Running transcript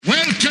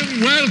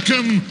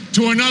welcome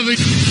to another...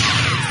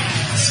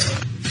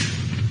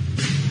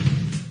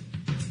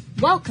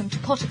 Welcome to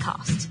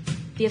Pottercast,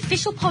 the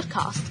official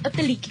podcast of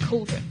The Leaky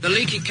Cauldron. The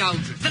Leaky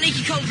Cauldron. The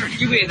Leaky Cauldron.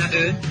 You hear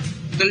that,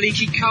 The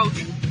Leaky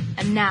Cauldron.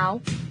 And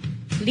now,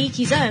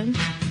 Leaky's own,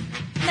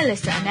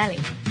 Melissa and Ellie.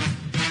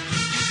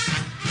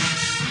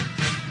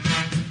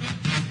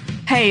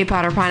 Hey,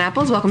 Potter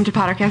Pineapples. Welcome to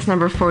Pottercast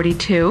number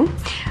 42.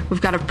 We've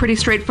got a pretty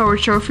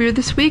straightforward show for you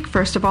this week.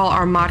 First of all,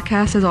 our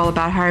modcast is all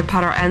about Harry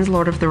Potter and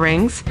Lord of the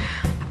Rings.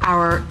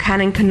 Our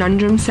Canon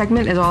Conundrum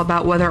segment is all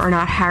about whether or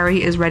not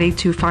Harry is ready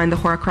to find the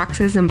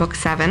Horcruxes in Book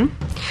 7.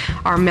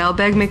 Our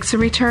mailbag makes a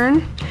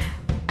return,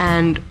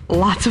 and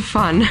lots of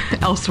fun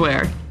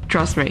elsewhere.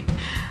 Trust me.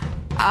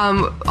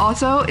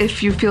 Also,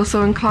 if you feel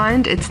so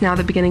inclined, it's now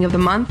the beginning of the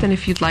month, and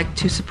if you'd like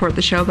to support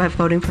the show by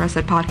voting for us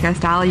at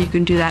Podcast Alley, you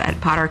can do that at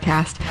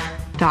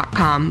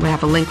pottercast.com. We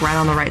have a link right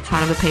on the right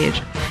side of the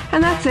page.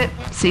 And that's it.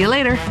 See you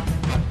later.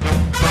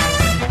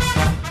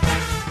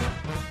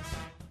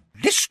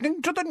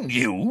 Listening to the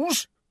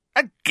news?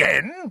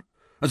 Again?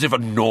 As if a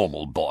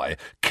normal boy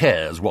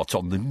cares what's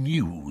on the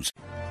news.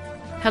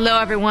 Hello,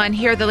 everyone.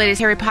 Here are the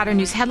latest Harry Potter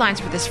news headlines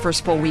for this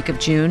first full week of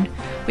June.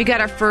 We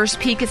got our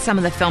first peek at some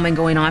of the filming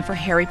going on for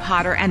Harry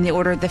Potter and the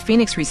Order of the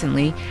Phoenix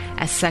recently,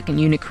 as second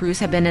unit crews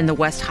have been in the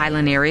West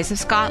Highland areas of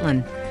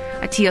Scotland.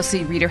 A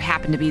TLC reader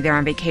happened to be there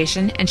on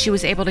vacation, and she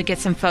was able to get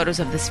some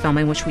photos of this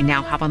filming, which we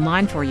now have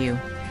online for you.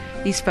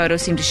 These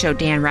photos seem to show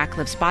Dan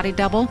Radcliffe's body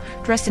double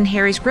dressed in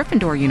Harry's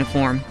Gryffindor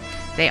uniform.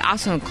 They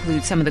also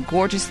include some of the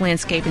gorgeous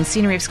landscape and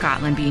scenery of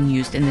Scotland being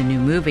used in the new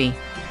movie.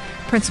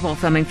 Principal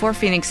filming for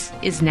Phoenix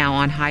is now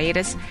on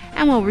hiatus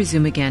and will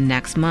resume again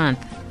next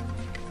month.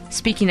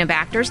 Speaking of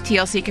actors,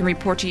 TLC can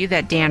report to you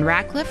that Dan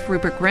Radcliffe,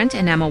 Rupert Grint,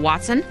 and Emma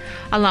Watson,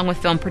 along with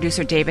film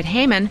producer David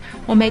Heyman,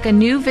 will make a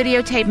new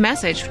videotape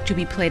message to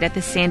be played at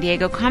the San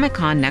Diego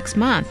Comic-Con next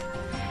month.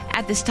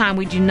 At this time,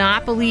 we do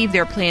not believe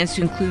there are plans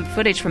to include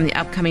footage from the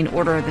upcoming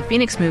Order of the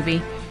Phoenix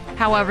movie.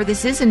 However,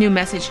 this is a new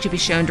message to be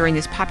shown during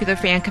this popular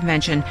fan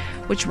convention,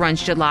 which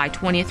runs July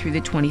 20th through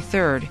the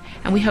 23rd,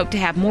 and we hope to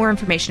have more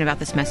information about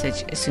this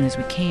message as soon as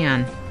we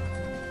can.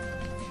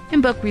 In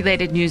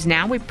book-related news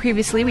now, we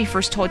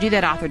first told you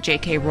that author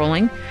J.K.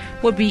 Rowling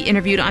would be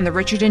interviewed on the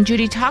Richard and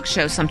Judy talk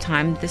show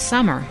sometime this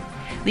summer.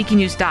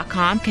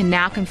 LeakyNews.com can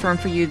now confirm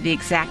for you the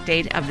exact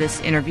date of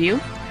this interview.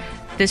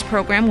 This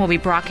program will be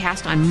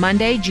broadcast on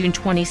Monday, June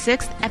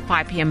 26th at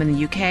 5 p.m. in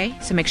the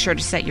UK, so make sure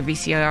to set your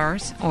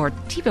VCRs, or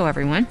TiVo,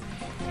 everyone.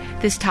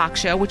 This talk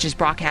show, which is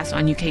broadcast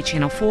on UK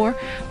Channel 4,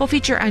 will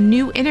feature a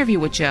new interview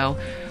with Jo,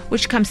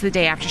 which comes the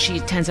day after she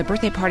attends a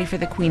birthday party for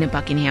the Queen of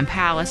Buckingham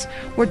Palace,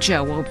 where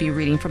Jo will be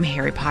reading from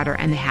Harry Potter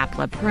and the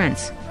Half-Blood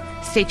Prince.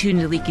 Stay tuned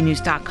to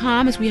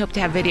LeakyNews.com, as we hope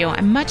to have video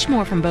and much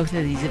more from both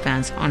of these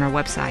events on our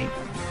website.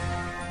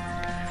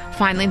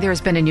 Finally, there has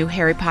been a new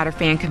Harry Potter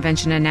fan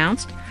convention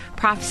announced.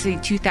 Prophecy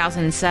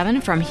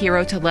 2007, From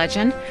Hero to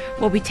Legend,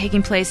 will be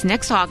taking place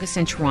next August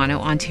in Toronto,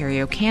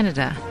 Ontario,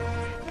 Canada.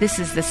 This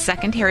is the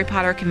second Harry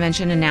Potter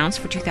convention announced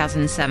for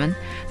 2007,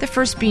 the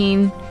first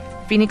being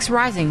Phoenix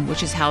Rising,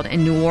 which is held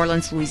in New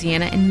Orleans,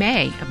 Louisiana in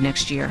May of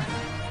next year.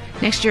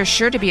 Next year is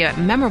sure to be a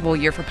memorable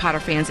year for Potter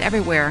fans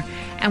everywhere,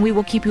 and we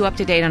will keep you up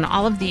to date on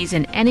all of these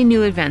and any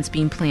new events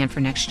being planned for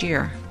next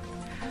year.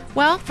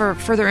 Well, for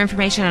further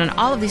information on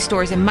all of these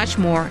stories and much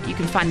more, you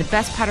can find the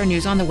best Potter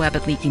news on the web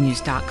at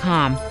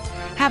LeakyNews.com.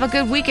 Have a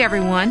good week,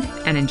 everyone,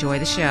 and enjoy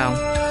the show.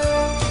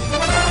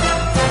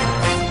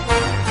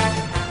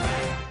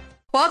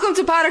 Welcome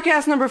to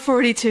Pottercast number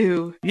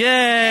 42.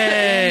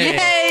 Yay!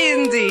 Yay,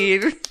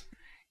 indeed.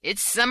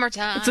 It's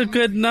summertime. It's a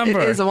good number.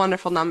 It is a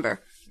wonderful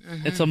number.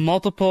 Mm-hmm. It's a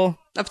multiple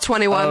of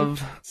 21.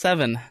 Of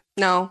 7.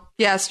 No.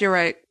 Yes, you're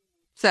right.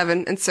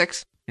 7 and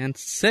 6. And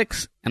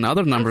 6 and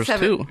other numbers,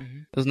 too. Mm-hmm.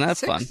 Isn't that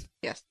 6? fun?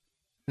 Yes.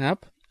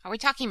 Yep. Are we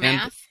talking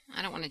math?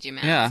 I don't want to do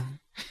math. Yeah.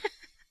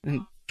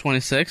 And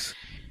 26.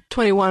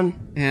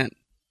 21. And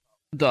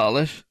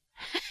 $.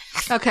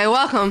 Okay,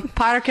 welcome.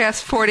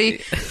 Pottercast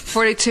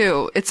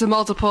 42. It's a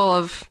multiple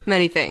of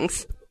many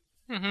things.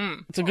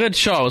 Mm-hmm. It's a good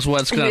show is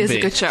what it's going to be. It is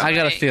a good show. I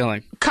got a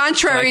feeling.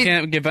 Contrary, I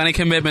can't give any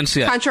commitments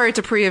yet. Contrary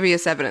to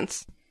previous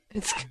evidence.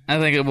 I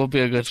think it will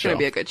be a good show. It's going to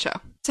be a good show.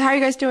 So how are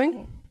you guys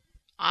doing?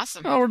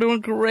 Awesome. Oh, we're doing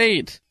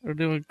great. We're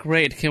doing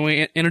great. Can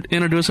we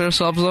introduce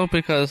ourselves, though?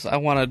 Because I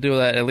want to do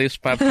that at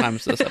least 5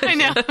 times this episode. I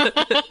know.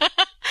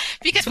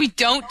 Because we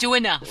don't do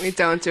enough. We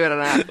don't do it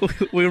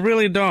enough. We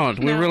really don't.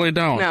 No. We really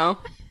don't. No.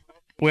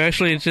 We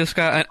actually just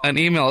got an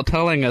email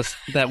telling us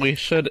that we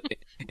should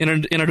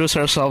introduce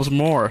ourselves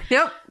more.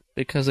 Yep.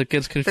 Because it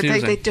gets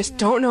confusing. They just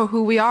don't know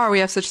who we are. We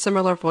have such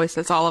similar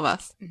voices, all of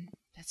us.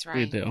 That's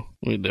right.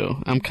 We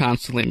do. I'm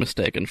constantly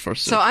mistaken for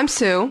Sue. So I'm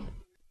Sue.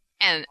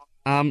 And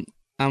I'm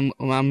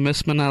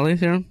Miss Manelli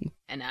here.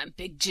 And I'm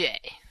Big J.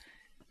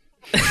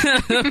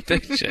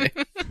 Big J.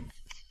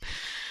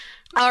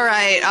 All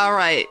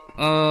right.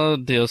 Oh,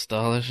 Dios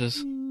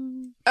delicious.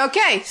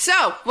 Okay,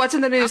 so what's in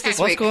the news this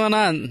week? What's going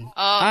on?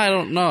 I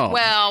don't know.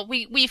 Well,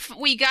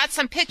 we got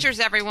some pictures,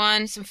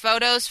 everyone, some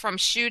photos from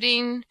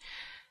shooting.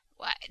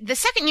 The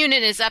second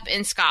unit is up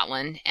in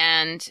Scotland,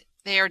 and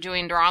they're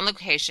on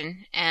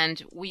location,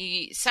 and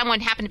someone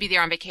happened to be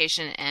there on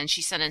vacation, and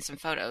she sent in some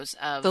photos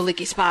of The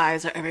leaky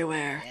spies are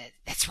everywhere.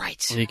 That's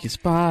right. Leaky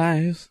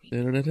spies.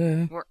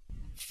 Da-da-da-da. We're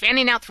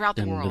fanning out throughout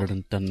the world.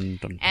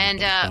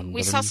 And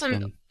we saw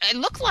some. It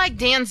looked like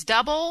Dan's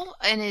double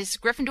in his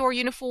Gryffindor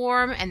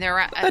uniform, and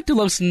they're. That dude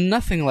looks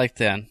nothing like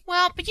Dan.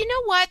 Well, but you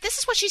know what? This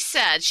is what she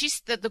said. She's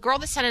the girl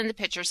that sent in the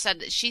picture said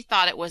that she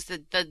thought it was the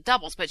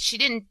doubles, but she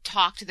didn't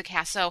talk to the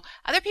cast. So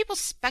other people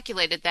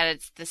speculated that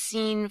it's the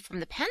scene from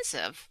The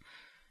Pensive,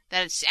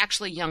 that it's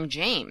actually young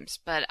James.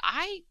 But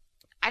I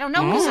don't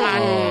know because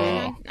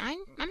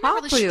I'm not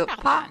really sure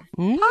about that.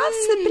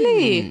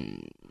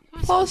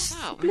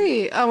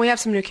 Possibly. Oh, we have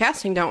some new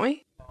casting, don't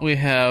we? We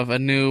have a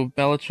new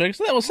Bellatrix.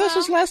 This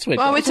was last week.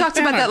 Well, we That was a talked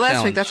about fan that art last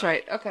challenge. week. That's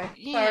right. Okay.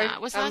 Yeah, Sorry.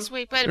 it was last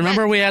week. But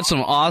Remember, we had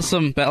some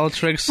awesome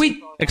Bellatrix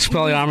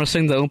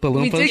Expelliarmusing the Oompa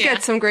Loompas? We did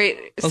get some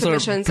great Those are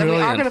submissions, and we are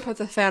brilliant. going to put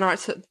the fan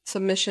art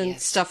submission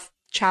stuff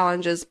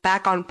challenges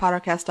back on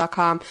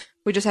Pottercast.com.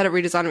 We just had it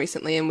redesigned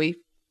recently, and we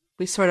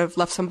sort of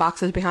left some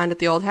boxes behind at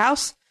the old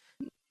house.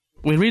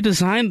 We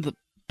redesigned the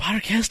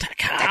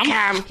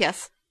Pottercast.com.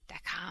 Yes.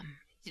 .com.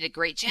 Did a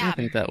great I job.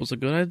 think that was a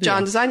good idea.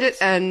 John designed it,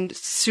 and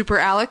Super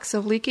Alex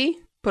of Leaky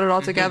put it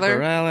all together.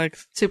 For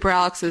Alex. Super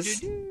Alex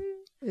is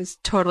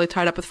totally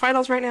tied up with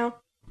finals right now.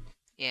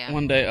 Yeah.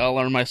 One day I'll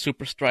learn my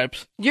super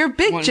stripes. You're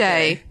Big One J.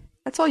 day.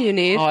 That's all you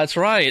need. Oh, that's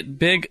right.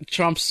 Big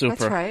Trump super.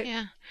 That's right.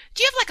 Yeah.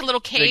 Do you have like a little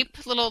cape,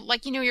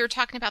 you were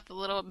talking about the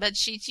little bed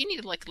sheets? You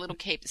need like a little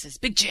cape that says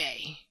Big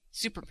J.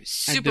 Super.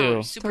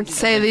 do. Don't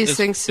say these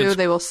things, Sue. it's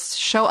They will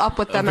show up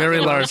with A them. very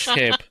at large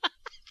cape.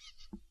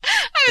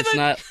 It's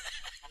not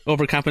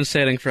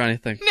overcompensating for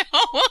anything.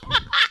 No.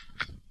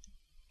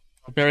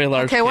 A very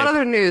large Okay, cape. what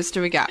other news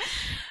do we got?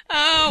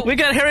 Oh. We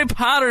got Harry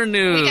Potter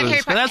news.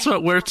 Harry Potter- That's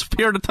what we're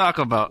here to talk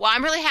about. Well,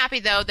 I'm really happy,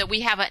 though, that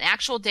we have an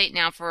actual date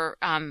now for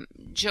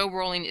Joe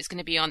Rowling is going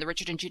to be on the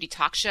Richard and Judy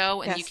talk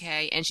show in the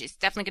UK, and she's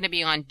definitely going to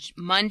be on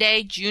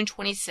Monday, June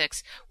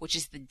 26th, which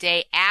is the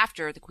day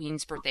after the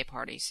Queen's birthday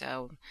party.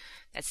 So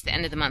that's the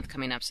end of the month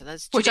coming up. So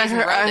that's 2 days in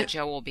a row that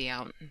Joe will be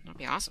out. It'll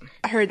be awesome.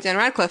 I heard Dan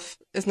Radcliffe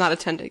is not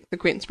attending the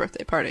Queen's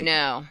birthday party.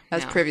 No.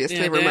 As no. previously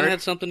Yeah, Dan rumored.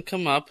 had something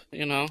come up,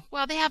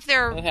 Well, they have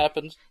their That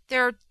happens.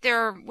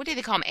 what do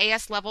they call them?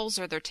 AS levels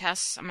or their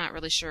tests? I'm not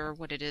really sure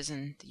what it is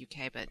in the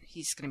UK, but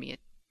he's going to be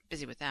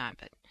busy with that.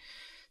 But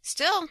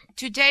still,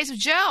 2 days of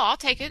Joe. I'll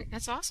take it.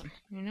 That's awesome.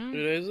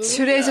 2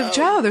 days of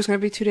Joe. There's going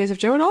to be 2 days of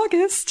Joe in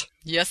August.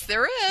 Yes,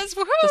 there is.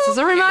 Woohoo! Just as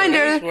a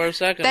reminder, Where's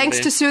that gonna thanks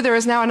be? to Sue, there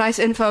is now a nice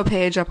info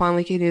page up on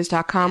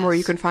leakynews.com where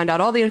you can find out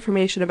all the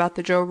information about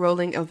the Joe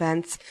Rowling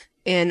events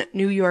in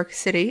New York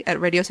City at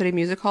Radio City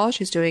Music Hall.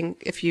 She's doing,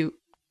 if you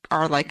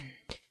are like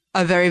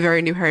a very,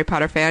 very new Harry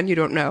Potter fan, you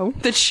don't know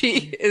that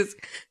she is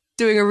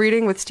doing a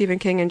reading with Stephen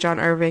King and John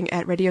Irving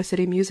at Radio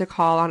City Music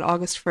Hall on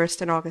August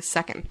 1st and August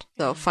 2nd.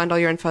 So find all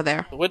your info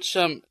there. Which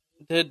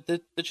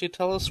did she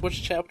tell us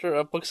which chapter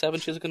of book 7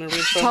 she's going to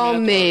read from? Told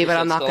yet? me, Or but is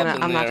I'm it not still gonna. up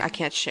in I'm not. there? I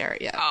can't share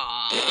it yet.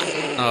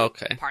 Oh,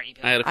 okay. Party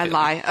I had a I feeling.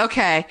 lie.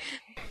 Okay.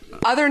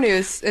 Other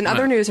news. In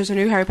other news, there's a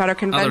new Harry Potter Other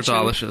convention.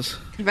 Dawlishes.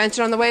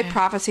 Convention on the way.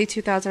 Prophecy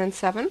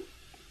 2007.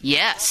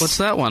 Yes. What's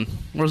that one?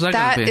 Where's that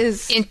That going to be?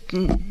 is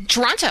in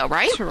Toronto,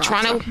 right?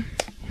 Toronto.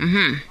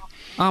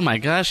 Oh my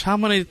gosh, how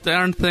many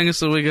darn things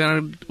do we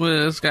got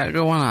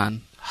going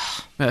on?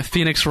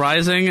 Phoenix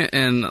Rising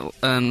in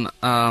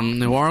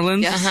New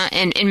Orleans. Uh-huh.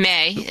 In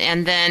May,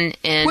 and then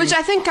in which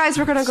I think, guys,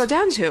 we're going to go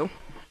down to.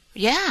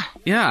 yeah.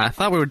 Yeah, I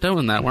thought we were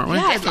doing that, weren't we?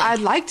 Yeah, I'd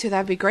like to.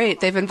 That'd be great.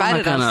 They've I'm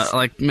invited not us.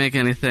 gonna make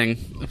anything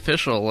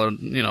official or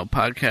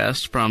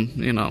podcast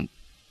from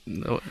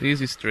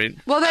Easy Street.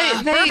 Well,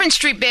 they Bourbon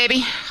Street,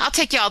 baby. I'll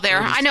take y'all there.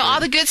 I know all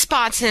the good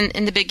spots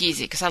in the Big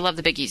Easy because I love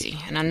the Big Easy,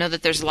 and I know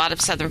that there's a lot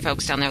of Southern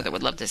folks down there that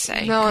would love to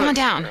say, "Come on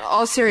down."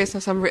 All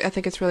seriousness, I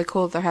think it's really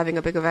cool that they're having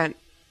a big event.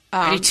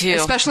 I do too.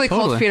 Especially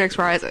called Totally. Phoenix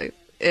Rising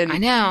in I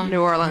know.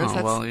 New Orleans. Oh,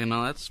 That's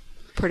well, that's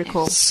pretty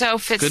cool. So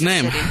fits Good the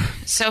name. city.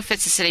 So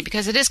fits the city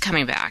because it is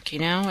coming back.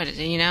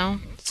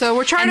 So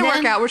we're trying And to work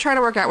then- out. We're trying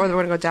to work out whether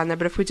we're going to go down there.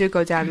 But if we do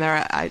go down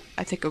there, I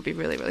think it would be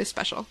really, really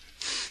special.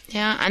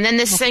 Yeah, and then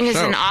this thing is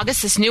in sure.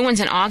 August. This new one's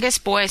in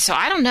August, boy. So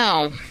I don't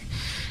know.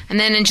 And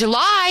then in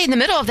July, in the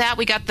middle of that,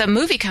 we got the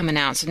movie coming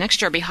out. So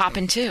next year I'll be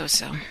hopping too.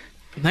 So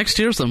next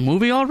year's the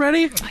movie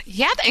already.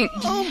 yeah,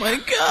 Oh my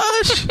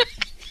gosh!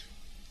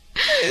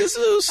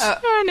 Jesus,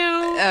 I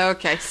know.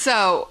 Okay,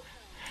 so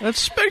that's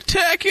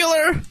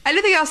spectacular.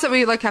 anything else that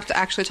we have to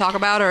actually talk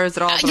about, or is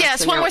it all? the rest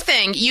Yes, in one your- more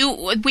thing.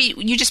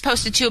 You just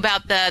posted too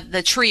about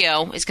the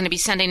trio is going to be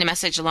sending a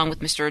message along with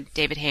Mr.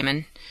 David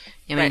Heyman.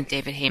 Right.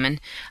 David Heyman.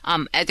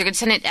 They're going to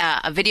send it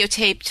a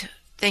videotaped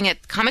thing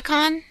at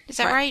Comic-Con. Is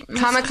that right?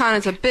 Comic-Con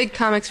is a big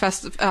comics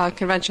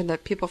convention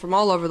that people from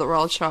all over the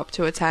world show up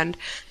to attend.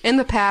 In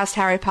the past,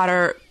 Harry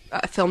Potter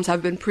films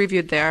have been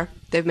previewed there.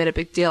 They've made a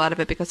big deal out of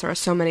it because there are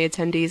so many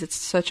attendees. It's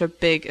such a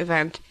big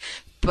event.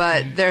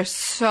 But they're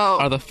so...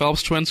 Are the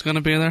Phelps twins going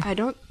to be there? I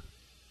don't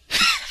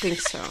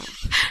think so.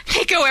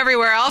 They go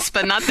everywhere else,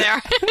 but not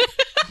there.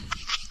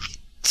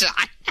 John.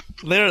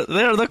 They're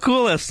the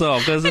coolest though,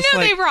 because it's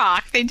like they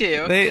rock. They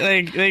do.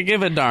 They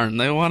give a darn.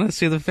 They want to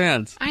see the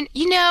fans. I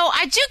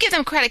do give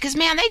them credit because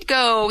man,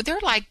 they're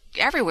like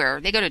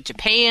everywhere. They go to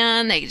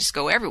Japan. They just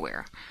go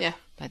everywhere. Yeah,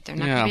 but they're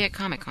not going to be at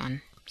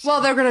Comic-Con. So.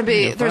 Well, they're going to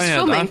be. There's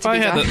filming to be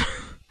done.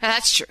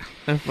 That's true.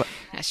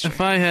 If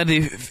I had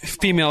the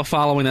female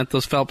following that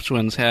those Phelps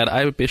twins had,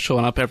 I would be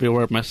showing up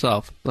everywhere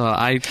myself.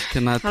 I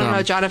cannot. I don't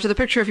know, John. After the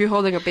picture of you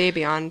holding a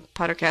baby on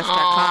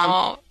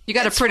Pottercast.com, you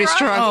got a pretty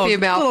strong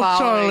female following.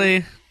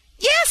 Charlie.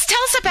 Yes,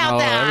 tell us about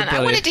that.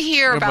 I wanted to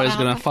hear about.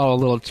 Everybody's going to follow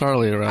little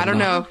Charlie around. I don't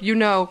know. You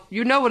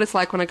know what it's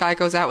like when a guy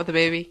goes out with a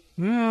baby.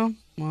 Yeah.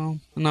 Well,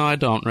 no, I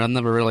don't. I've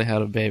never really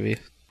had a baby.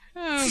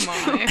 Oh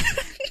my.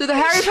 So the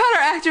Harry Potter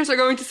actors are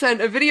going to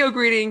send a video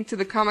greeting to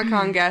the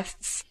Comic-Con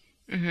guests.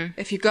 Mm-hmm.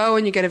 If you go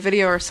and you get a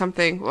video or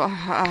something, well,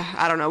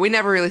 I don't know. We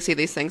never really see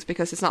these things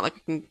because it's not like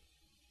we can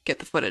get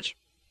the footage.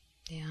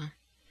 Yeah.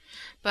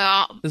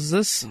 Well, is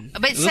this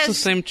the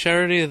same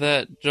charity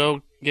that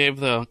Joe gave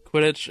the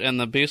Quidditch and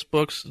the Beast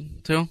books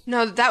to?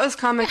 No, that was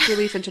Comic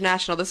Relief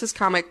International. This is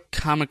Comic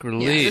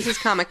Relief. Yeah, this is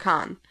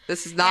Comic-Con.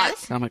 This is not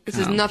Comic-Con. This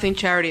is nothing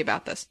charity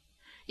about this.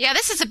 Yeah,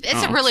 this is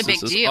it's a really big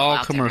deal. All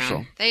out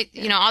commercial. There,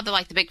 all the a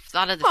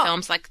lot of the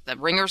films, like the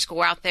Ringers,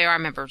 go out there. I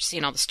remember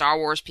seeing all the Star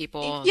Wars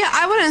people. Yeah,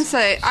 I wouldn't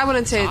say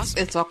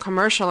it's all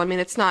commercial. I mean,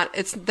 it's not.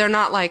 They're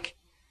not like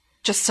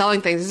just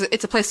selling things.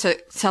 It's a place to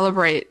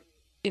celebrate.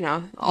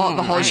 The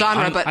whole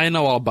genre. But I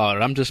know all about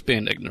it. I'm just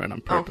being ignorant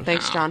on purpose. Oh,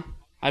 thanks, John.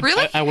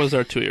 Really? I was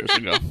there 2 years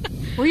ago.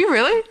 Were you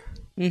really?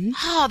 Mm-hmm.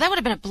 Oh, that would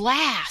have been a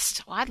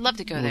blast. Well, I'd love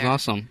to go there. It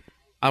was awesome.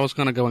 I was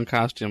going to go in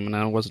costume, and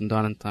I wasn't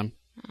done in time.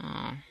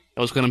 Oh. I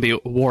was going to be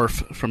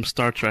Worf from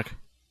Star Trek.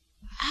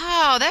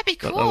 Oh, that'd be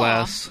cool. But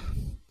alas,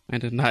 I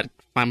did not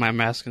find my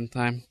mask in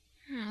time.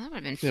 Oh, that would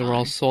have been fun. They were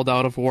all sold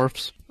out of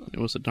Worfs. It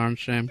was a darn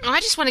shame. Well, I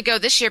just want to go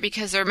this year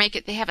because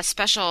they have a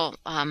special,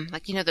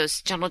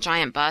 those Jungle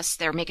Giant busts.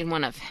 They're making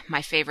one of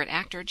my favorite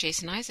actor,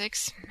 Jason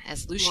Isaacs,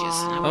 as Lucius.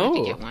 Wow. And I wanted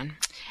to get one.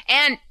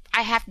 And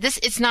I have this.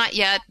 It's not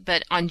yet,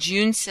 but on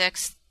June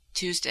 6th,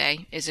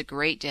 Tuesday, is a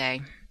great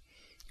day.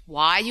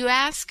 Why, you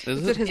ask?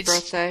 Is it his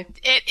birthday?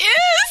 It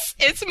is!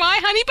 It's my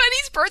honey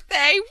bunny's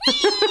birthday!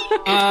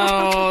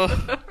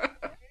 Oh.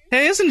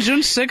 Hey, isn't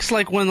June 6th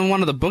like when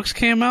one of the books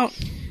came out?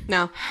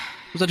 No.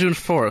 Was that June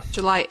 4th?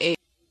 July 8th.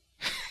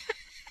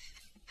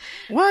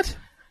 What?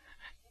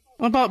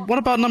 What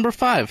about number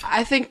 5?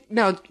 I think,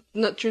 no,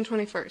 June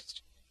 21st.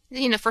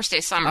 First day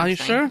of summer. Are you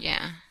sure?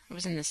 Yeah. It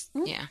was in this,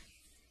 yeah.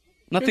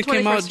 Nothing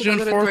came out June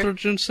 4th or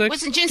June 6th?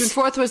 Wasn't June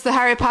 4th was the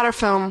Harry Potter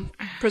film,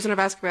 Prisoner of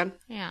Azkaban.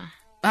 Yeah.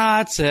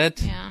 That's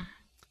it. Yeah.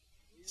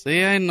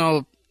 See, I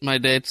know my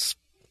dates.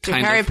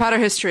 Harry Potter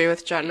history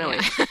with John Milley.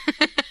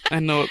 Yeah. I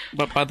know it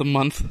by the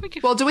month.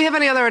 Well, do we have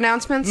any other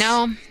announcements?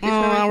 No.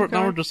 Now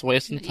we're just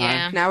wasting time.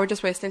 Yeah. Now we're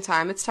just wasting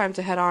time. It's time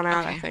to head on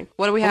out, I think.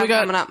 What do we have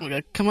coming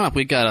up?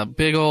 We got a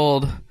big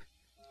old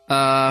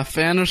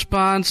fan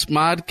response,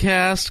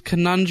 modcast,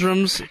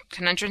 conundrums.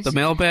 The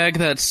mailbag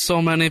that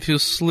so many of you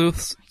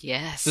sleuths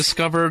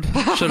discovered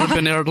should have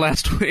been aired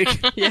last week.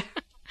 Yeah.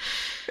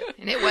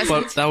 And it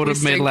wasn't. But that would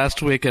have made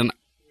last week an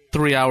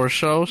 3-hour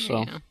show,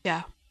 so.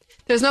 Yeah.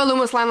 There's no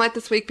Lumos Limelight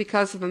this week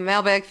because of the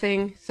mailbag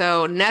thing.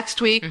 So next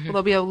week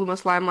there'll be a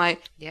Lumos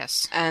Limelight.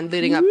 Yes. And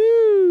leading up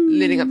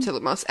to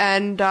Lumos.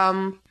 And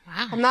I'm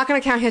not going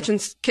to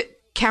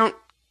count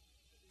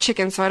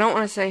chickens, so I don't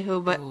want to say who,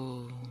 but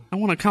I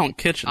want to count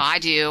kitchens. Oh, I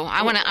do.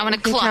 I want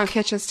to cluck. Count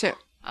kitchens too.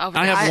 Oh,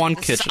 I have one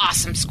kitchen.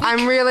 Awesome. Squeak.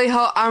 I'm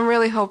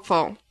really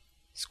hopeful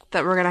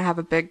that we're going to have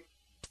a big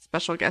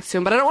special guest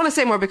soon, but I don't want to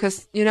say more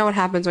because you know what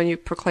happens when you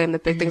proclaim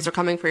that big things are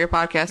coming for your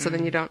podcast, so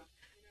then you don't.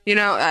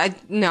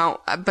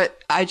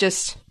 But I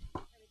just,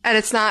 and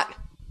it's not.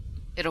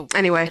 It'll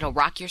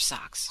rock your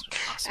socks.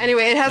 Awesome.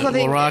 Anyway, it has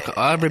nothing. It'll rock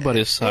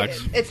everybody's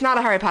socks. It's not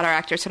a Harry Potter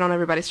actor, so don't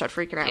everybody start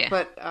freaking out. Yeah.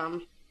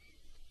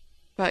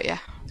 But yeah.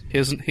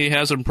 He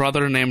has a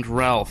brother named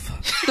Ralph.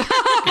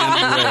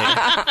 And Ray.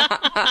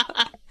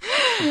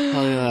 I'll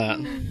tell you that.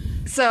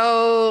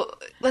 So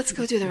let's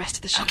go do the rest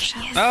of the show.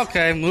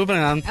 Okay, moving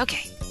on.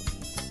 Okay.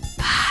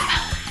 Bye.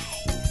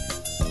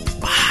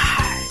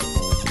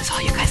 Because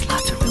all you guys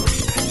loved to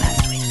whisper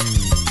last week.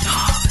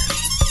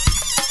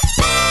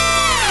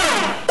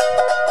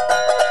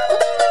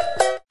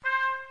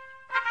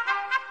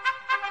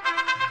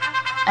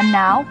 And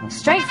now,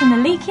 straight from the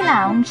Leaky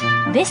Lounge,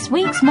 this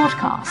week's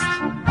Modcast.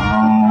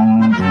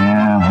 Oh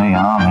dear, we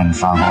are in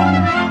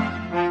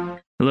trouble.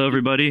 Hello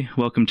everybody,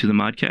 welcome to the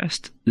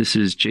Modcast. This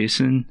is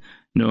Jason,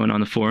 known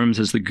on the forums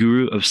as the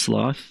Guru of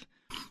Sloth.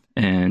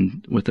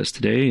 And with us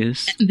today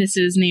is... This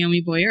is Naomi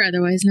Boyer,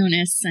 otherwise known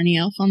as Sunny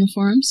Elf on the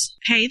forums.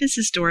 Hey, this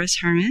is Doris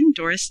Herman,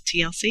 Doris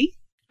TLC.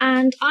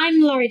 And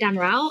I'm Laurie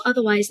Damoral,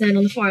 otherwise known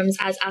on the forums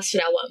as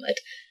Asphodel Wormwood.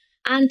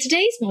 And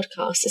today's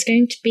modcast is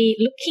going to be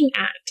looking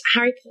at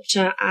Harry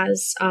Potter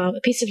as a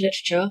piece of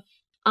literature,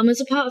 as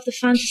a part of the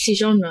fantasy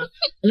genre,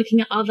 looking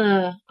at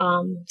other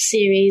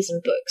series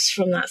and books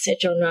from that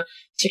said genre,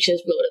 such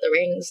as Lord of the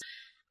Rings.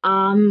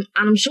 And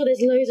I'm sure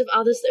there's loads of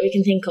others that we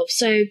can think of.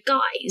 So,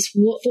 guys,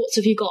 what thoughts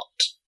have you got?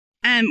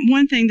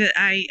 One thing that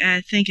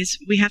I think is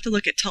we have to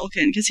look at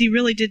Tolkien, because he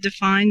really did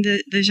define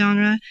the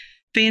genre.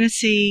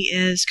 Fantasy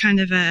is kind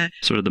of a...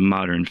 Sort of the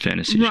modern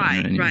fantasy genre.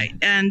 Anyway. Right.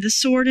 And the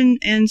sword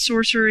and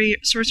sorcery,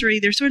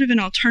 they're sort of an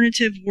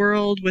alternative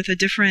world with a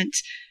different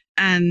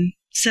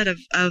set of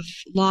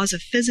laws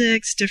of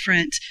physics,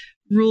 different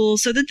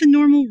rules, so that the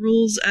normal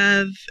rules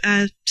of,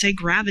 say,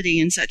 gravity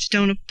and such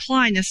don't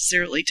apply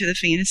necessarily to the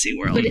fantasy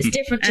world. But it's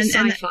different to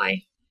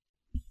sci-fi.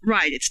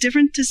 Right. It's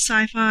different to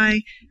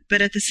sci-fi,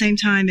 but at the same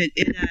time,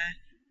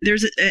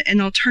 there's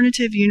an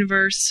alternative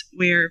universe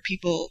where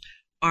people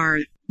are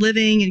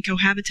living and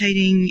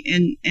cohabitating,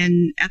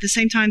 and at the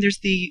same time, there's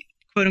the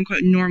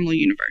quote-unquote normal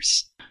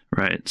universe.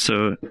 Right.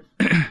 So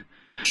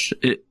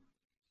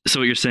so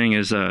what you're saying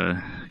is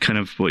kind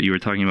of what you were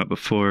talking about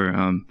before.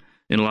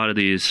 In a lot of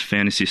these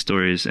fantasy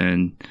stories,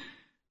 and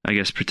I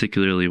guess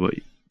particularly what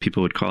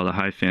people would call the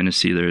high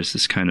fantasy, there's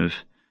this kind of,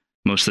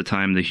 most of the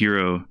time, the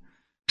hero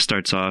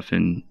starts off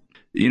and,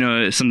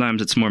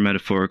 sometimes it's more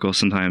metaphorical,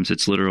 sometimes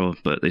it's literal,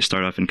 but they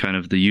start off in kind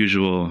of the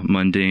usual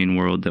mundane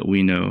world that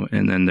we know,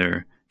 and then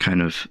they're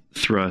kind of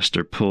thrust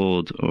or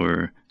pulled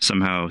or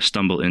somehow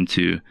stumble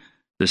into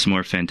this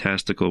more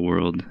fantastical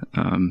world.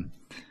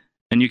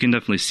 And you can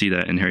definitely see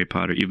that in Harry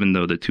Potter, even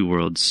though the two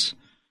worlds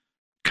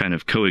kind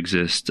of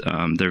coexist.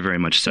 They're very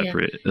much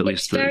separate. Yeah. At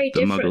least the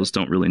Muggles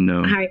don't really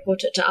know Harry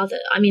Potter to other.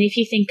 I mean, if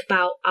you think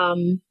about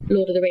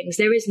Lord of the Rings,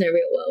 there is no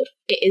real world.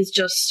 It is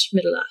just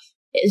Middle Earth.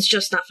 It is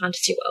just that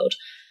fantasy world.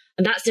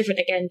 And that's different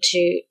again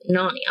to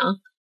Narnia,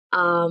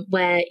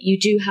 where you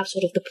do have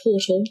sort of the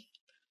portal,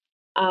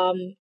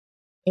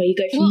 where you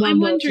go from one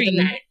world to the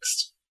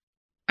next.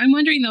 I'm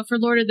wondering, though, for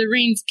Lord of the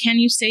Rings, can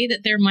you say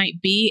that there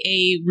might be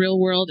a real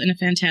world and a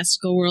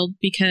fantastical world?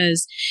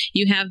 Because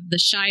you have the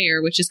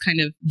Shire, which is kind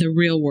of the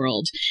real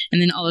world,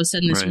 and then all of a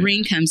sudden this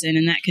ring comes in,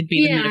 and that could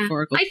be the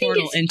metaphorical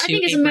portal into a brand new... I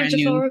think it's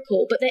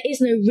metaphorical, but there is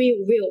no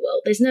real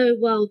world. There's no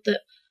world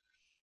that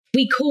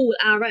we call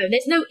our own.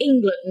 There's no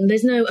England.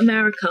 There's no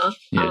America.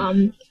 Yeah.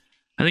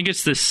 I think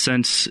it's this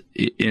sense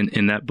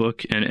in that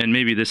book, and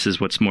maybe this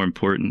is what's more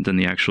important than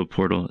the actual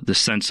portal, the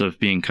sense of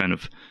being kind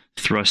of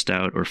thrust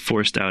out or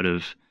forced out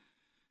of,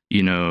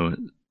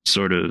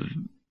 sort of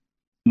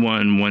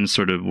one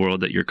sort of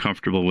world that you're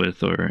comfortable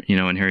with, or,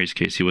 in Harry's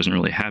case, he wasn't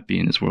really happy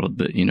in his world,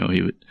 but,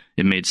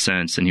 it made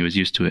sense and he was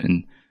used to it.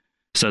 And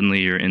suddenly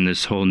you're in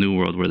this whole new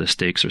world where the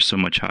stakes are so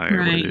much higher,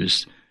 where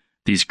there's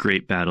these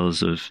great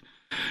battles of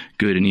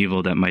good and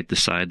evil that might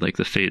decide like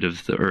the fate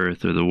of the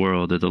earth or the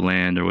world or the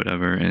land or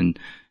whatever. And,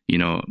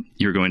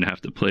 you're going to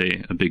have to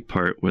play a big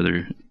part,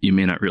 whether you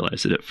may not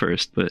realize it at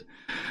first, but,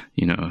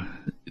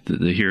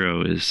 the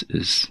hero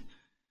is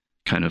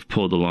kind of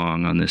pulled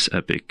along on this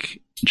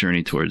epic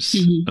journey towards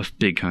a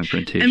big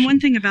confrontation. And one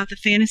thing about the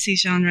fantasy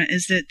genre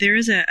is that there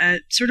is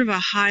a sort of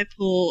a high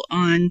pull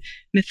on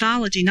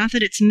mythology. Not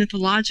that it's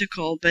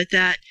mythological, but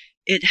that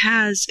it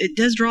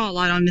does draw a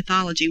lot on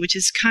mythology, which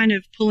is kind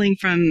of pulling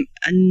from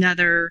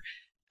another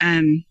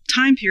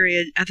time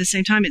period. At the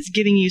same time, it's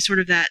giving you sort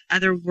of that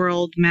other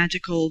world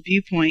magical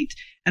viewpoint.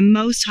 And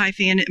most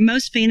fantasy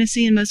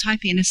and most high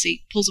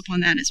fantasy pulls upon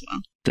that as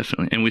well.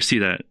 Definitely. And we see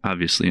that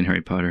obviously in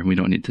Harry Potter. We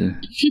don't need to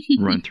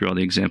run through all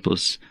the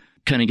examples.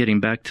 Kind of getting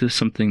back to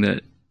something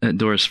that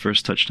Doris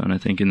first touched on, I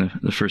think, in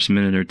the first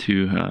minute or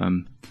two,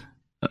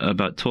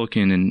 about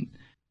Tolkien. And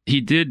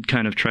he did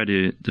kind of try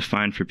to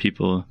define for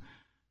people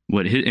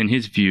what, in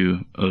his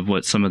view, of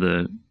what some of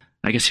the,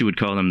 I guess he would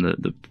call them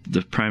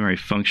the primary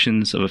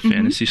functions of a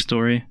fantasy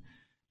story.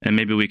 And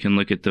maybe we can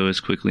look at those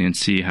quickly and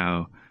see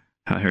how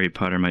Harry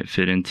Potter might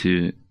fit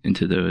into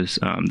those.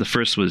 The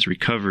first was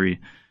recovery,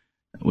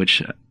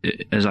 which,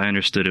 as I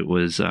understood it,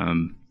 was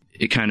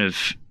it kind of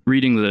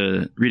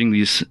reading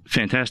these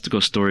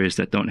fantastical stories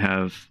that don't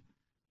have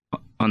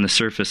on the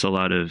surface a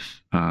lot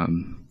of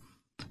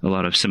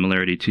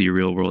similarity to your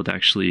real world,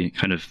 actually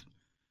kind of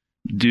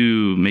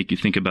do make you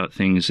think about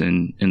things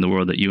in the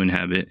world that you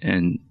inhabit.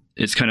 And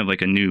it's kind of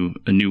like a new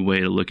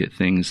way to look at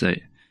things, that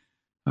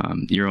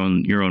your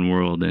own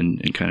world,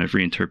 and kind of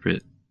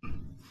reinterpret,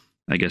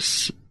 I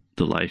guess,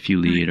 the life you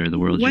lead or the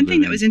world you live in. One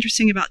thing that was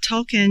interesting about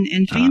Tolkien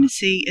and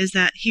fantasy is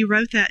that he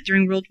wrote that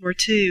during World War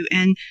II.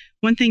 And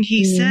one thing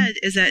he said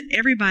is that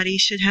everybody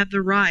should have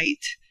the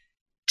right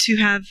to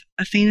have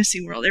a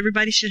fantasy world.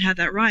 Everybody should have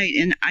that right.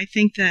 And I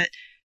think that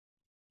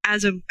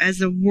as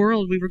a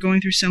world, we were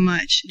going through so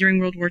much during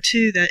World War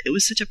II that it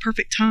was such a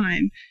perfect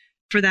time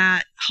for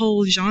that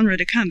whole genre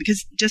to come.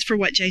 Because just for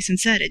what Jason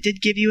said, it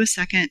did give you a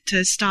second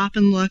to stop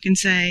and look and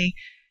say,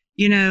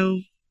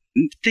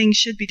 things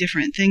should be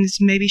different. Things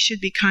maybe should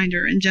be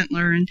kinder and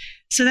gentler. And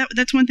so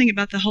that's one thing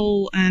about the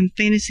whole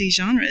fantasy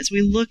genre, is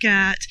we look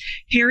at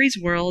Harry's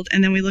world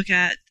and then we look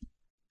at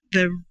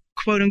the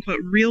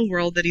quote-unquote real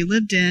world that he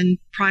lived in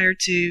prior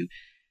to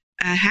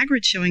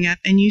Hagrid showing up,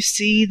 and you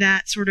see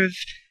that sort of,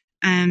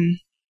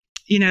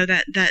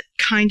 that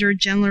kinder,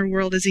 gentler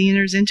world as he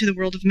enters into the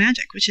world of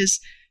magic, which is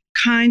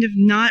kind of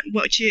not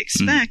what you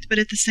expect, but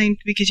at the same,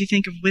 because you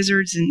think of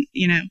wizards and,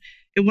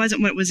 it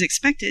wasn't what was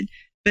expected.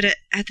 But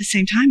at the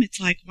same time, it's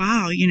like,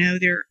 wow,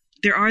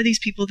 there are these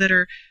people that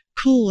are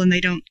cool and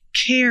they don't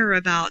care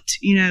about,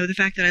 the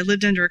fact that I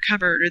lived under a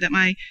cupboard or that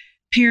my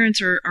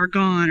parents are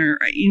gone or,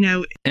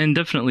 And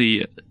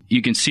definitely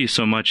you can see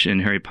so much in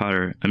Harry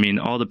Potter. I mean,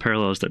 all the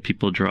parallels that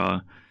people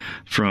draw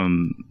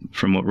from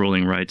what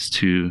Rowling writes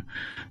to,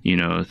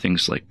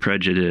 things like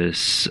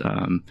prejudice.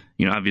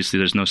 Obviously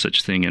there's no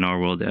such thing in our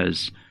world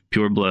as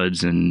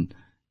purebloods and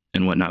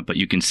whatnot, but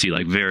you can see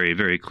like very,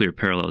 very clear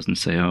parallels and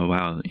say, oh,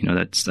 wow,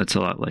 that's a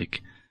lot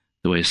like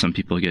the way some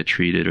people get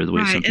treated or the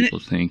way some people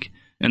think.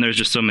 And there's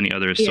just so many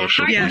other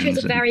social things. Harry Potter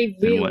is a very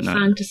real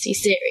fantasy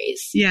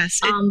series.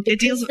 Yes.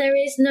 Because there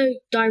is no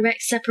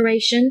direct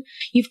separation.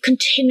 You've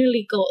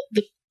continually got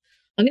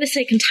I'm going to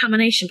say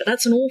contamination, but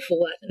that's an awful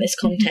word in this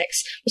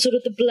context. Sort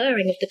of the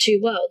blurring of the two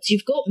worlds.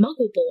 You've got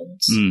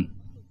Muggleborns.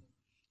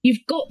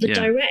 You've got the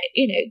direct,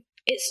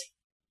 it's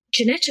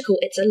genetical.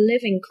 It's a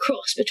living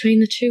cross between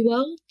the two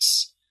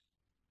worlds.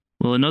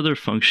 Well, another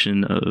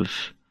function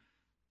of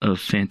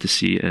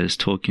fantasy as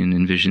Tolkien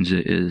envisions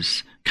it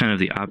is kind of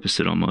the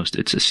opposite almost.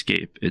 It's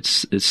escape.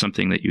 It's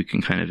something that you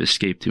can kind of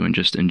escape to and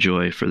just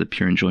enjoy for the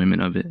pure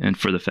enjoyment of it and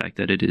for the fact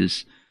that it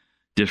is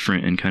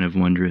different and kind of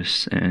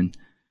wondrous. And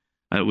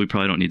we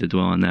probably don't need to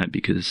dwell on that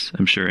because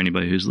I'm sure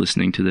anybody who's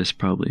listening to this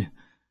probably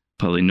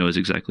knows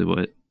exactly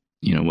what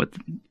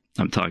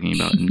I'm talking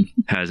about and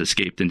has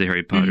escaped into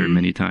Harry Potter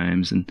many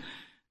times. So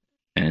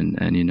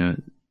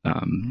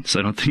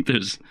I don't think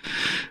there's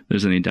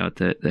any doubt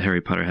that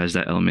Harry Potter has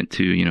that element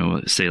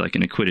to, say like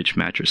an a Quidditch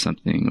match or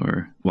something,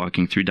 or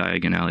walking through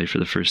Diagon Alley for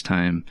the first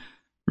time,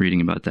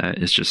 reading about that.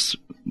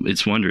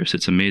 It's wondrous.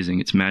 It's amazing.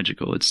 It's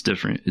magical. It's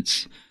different.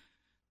 It's,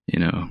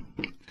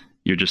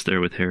 you're just there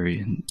with Harry.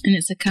 And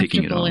it's a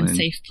comfortable and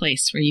safe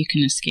place where you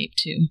can escape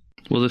to.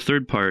 Well, the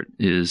third part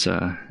is,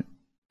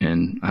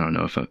 and I don't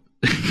know if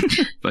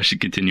I should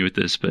continue with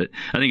this, but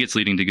I think it's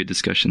leading to good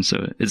discussion.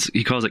 So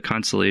he calls it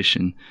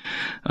consolation.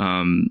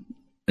 And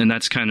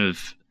that's kind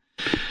of,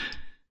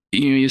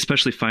 you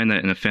especially find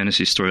that in a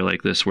fantasy story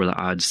like this, where the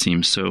odds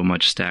seem so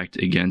much stacked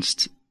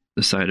against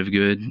the side of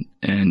good,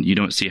 and you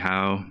don't see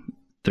how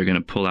they're going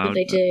to pull out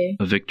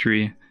a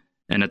victory.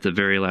 And at the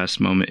very last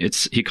moment,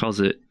 he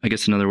calls it, I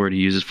guess another word he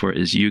uses for it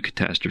is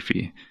eucatastrophe.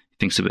 He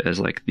thinks of it as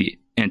like the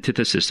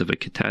antithesis of a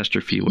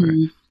catastrophe, where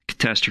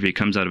catastrophe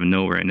comes out of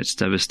nowhere and it's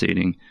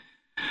devastating.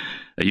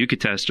 A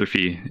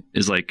eucatastrophe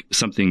is like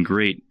something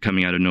great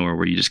coming out of nowhere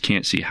where you just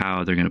can't see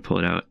how they're going to pull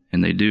it out,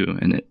 and they do,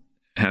 and it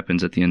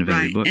happens at the end of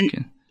every book.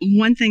 And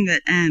one thing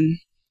that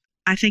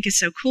I think is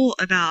so cool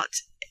about,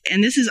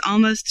 and this is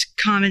almost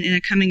common in a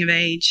coming of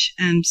age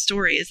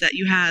story, is that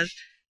you have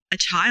a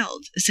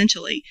child,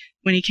 essentially,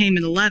 when he came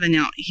at 11.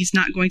 Now, he's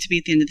not going to be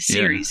at the end of the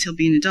series. He'll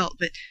be an adult,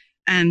 but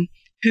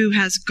who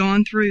has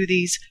gone through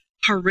these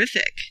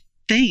horrific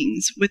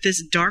things with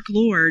this Dark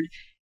Lord.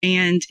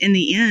 And in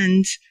the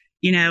end,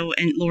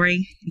 and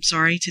Lori, I'm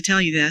sorry to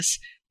tell you this,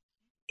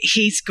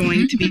 he's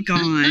going to be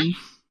gone.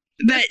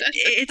 But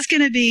it's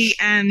going to be,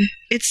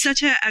 it's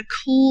such a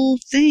cool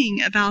thing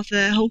about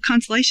the whole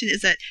constellation is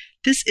that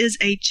this is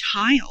a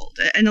child,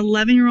 an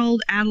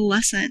 11-year-old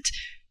adolescent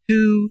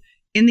who,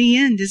 in the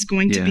end, is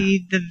going to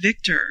be the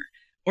victor,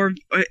 or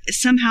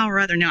somehow or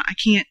other. Now,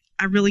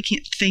 I really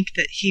can't think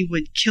that he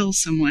would kill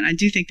someone. I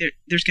do think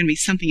there's going to be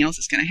something else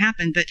that's going to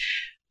happen, but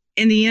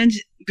in the end,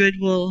 good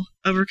will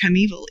overcome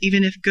evil,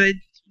 even if good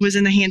was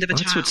in the hand of a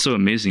child. That's what's so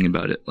amazing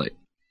about it. Like,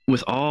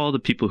 with all the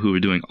people who are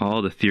doing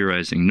all the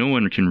theorizing, no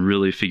one can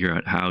really figure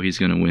out how he's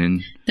going to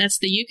win. That's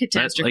the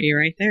eucatastrophe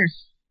right there.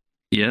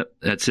 Yep,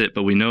 that's it.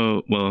 But we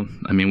know,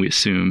 we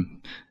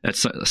assume that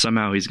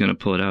somehow he's going to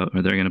pull it out,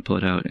 or they're going to pull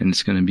it out, and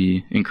it's going to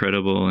be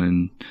incredible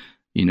and,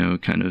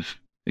 kind of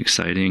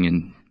exciting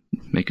and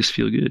make us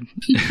feel good.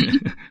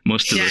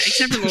 Most of us.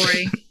 Yeah, except for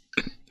Lori,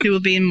 who will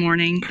be in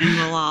mourning, and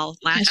we'll all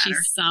laugh at her.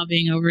 She's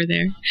sobbing over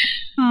there.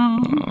 Oh,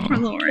 poor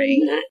Lori.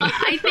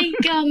 I think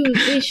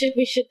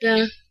we should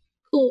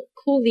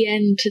call the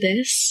end to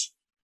this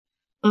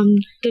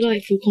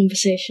delightful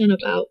conversation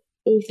about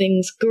all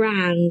things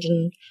grand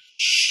and,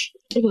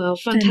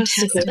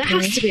 fantastical. There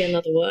has to be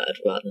another word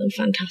rather than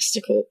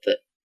fantastical, but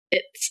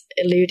it's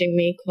eluding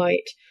me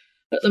quite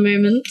at the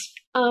moment.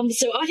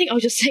 So I think I'll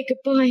just say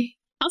goodbye.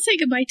 I'll say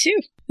goodbye too.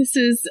 This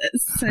is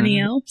Sunny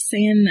L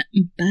saying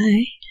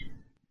bye.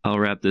 I'll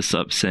wrap this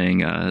up saying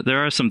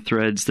there are some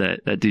threads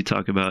that do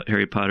talk about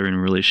Harry Potter in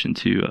relation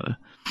to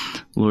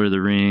Lord of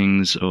the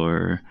Rings,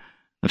 or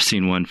I've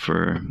seen one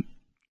for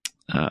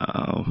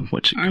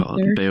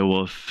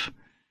Beowulf.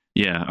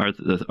 Yeah,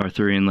 the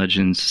Arthurian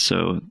legends.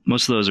 So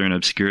most of those are in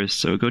Obscurus,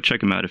 so go check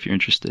them out if you're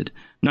interested.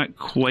 Not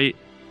quite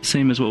the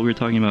same as what we were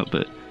talking about,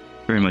 but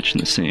very much in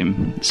the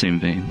same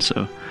vein.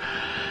 So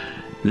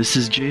this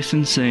is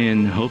Jason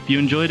saying, hope you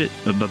enjoyed it.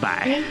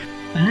 Bye-bye.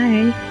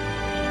 Bye.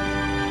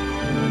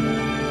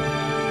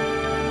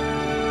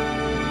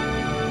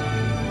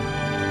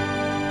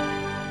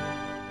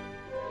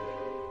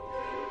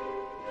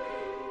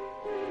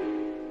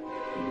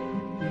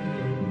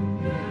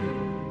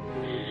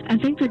 I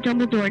think that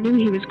Dumbledore knew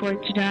he was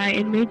going to die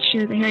and made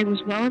sure that Harry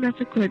was well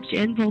enough equipped to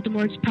end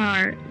Voldemort's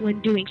power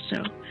when doing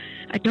so.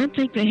 I don't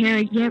think that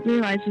Harry yet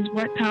realizes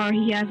what power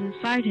he has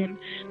inside him,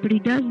 but he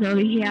does know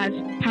that he has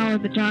power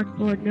the Dark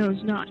Lord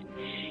knows not.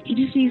 He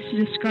just needs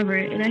to discover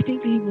it, and I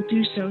think that he will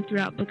do so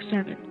throughout Book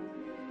 7.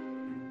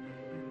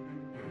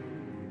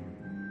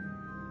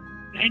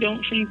 I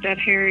don't think that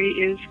Harry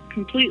is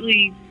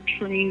completely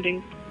trained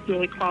and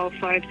really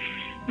qualified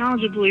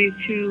knowledgeably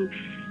to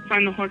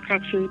find the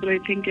Horcruxes, but I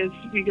think as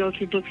we go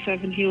through Book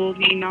 7, he will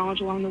gain knowledge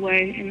along the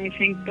way, and I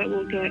think that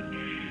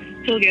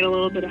he'll get a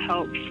little bit of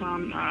help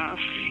from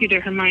either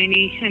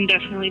Hermione and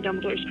definitely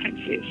Dumbledore's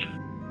apprentices.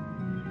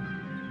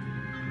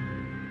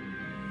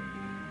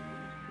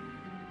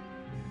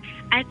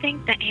 I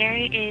think that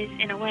Harry is,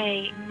 in a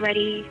way,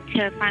 ready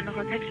to find the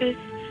Horcruxes,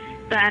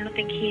 but I don't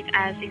think he's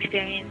as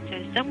experienced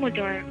as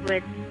Dumbledore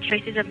with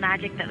traces of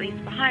magic that leaves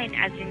behind,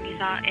 as we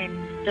saw in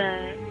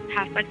the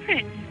Half-Blood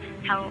Prince,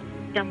 how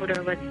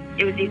Dumbledore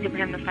it was easy for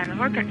him to find the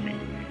Horcruxes.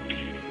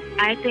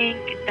 I think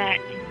that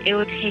it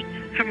will take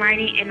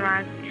Hermione and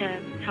Ron to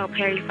help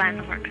Harry find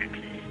the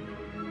Horcruxes.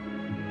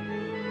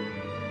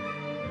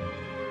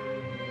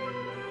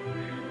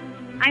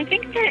 I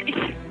think that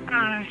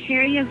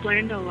Harry has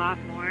learned a lot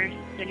more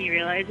than he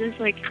realizes.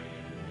 Like,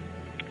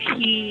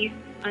 he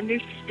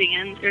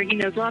understands, or he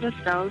knows a lot of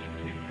spells.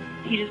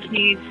 He just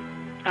needs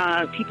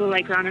people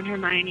like Ron and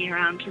Hermione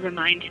around to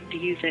remind him to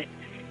use it.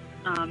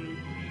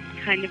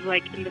 Kind of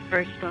like in the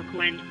first book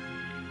when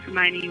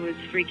Hermione was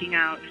freaking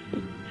out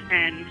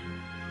and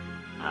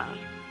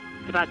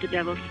about the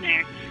Devil's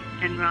Snare,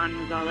 and Ron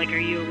was all like, "Are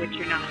you a witch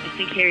or not?" I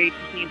think Harry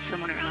just needs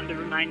someone around to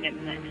remind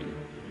him that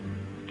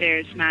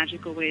there's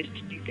magical ways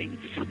to do things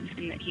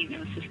and that he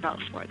knows the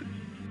spells for them.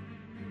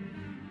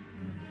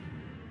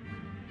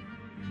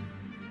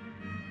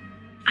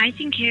 I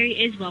think Harry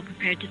is well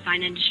prepared to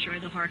find and destroy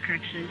the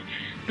Horcruxes,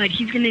 but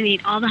he's going to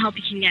need all the help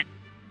he can get.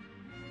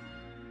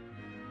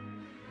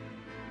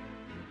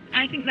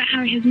 I think that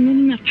Harry has more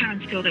than enough power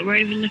and skill that we're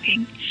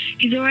overlooking.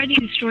 He's already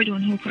destroyed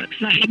one Horcrux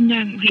without even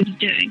knowing what he was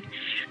doing.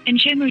 In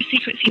Chamber of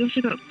Secrets, he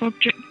also got Bob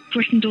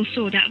Gryffindor's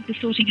sword out of the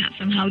Sorting Hat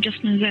somehow, just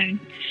on his own.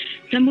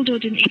 Dumbledore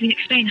didn't even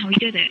explain how he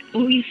did it.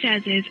 All he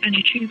says is only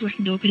a true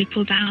Gryffindor could have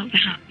pulled that out of the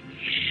hat.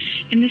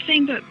 In the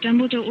same book,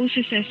 Dumbledore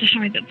also says to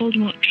Harry that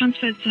Voldemort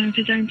transferred some of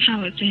his own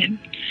powers to him.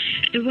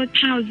 The word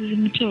powers is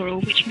in the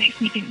plural, which makes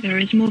me think there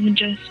is more than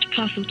just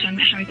Parseltongue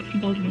that Harry got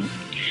from Voldemort.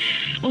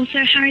 Also,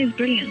 Harry is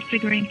brilliant at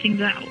figuring things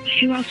out.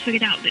 Who else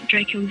figured out that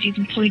Draco was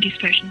using Polyjuice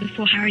Potion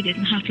before Harry did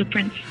in Half-Blood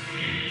Prince?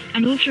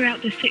 And all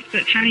throughout the sixth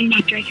book, Harry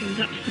knew Draco was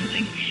up to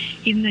something,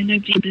 even though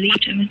nobody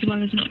believed him, as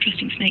well as not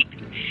trusting Snape.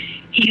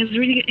 He has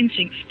really good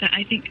instincts that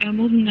I think are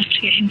more than enough to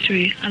get him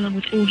through, along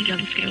with all his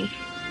other skills.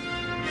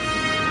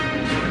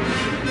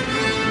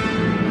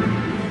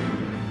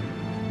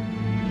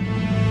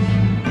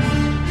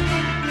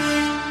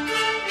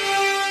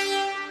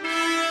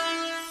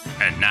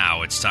 And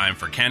now it's time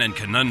for Canon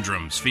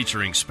Conundrums,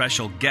 featuring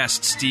special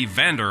guest Steve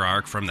Vander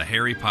Ark from the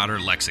Harry Potter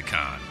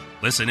Lexicon.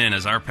 Listen in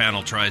as our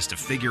panel tries to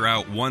figure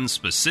out one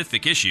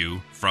specific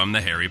issue from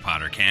the Harry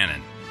Potter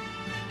canon.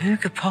 Who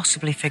could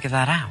possibly figure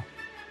that out?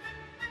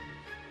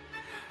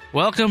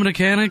 Welcome to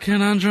Canon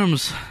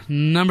Conundrums,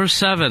 number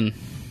 7.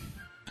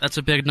 That's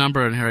a big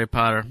number in Harry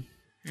Potter.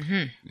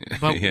 Mm-hmm.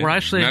 But we're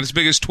actually... Not as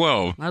big as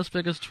 12. Not as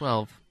big as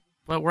 12.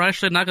 But we're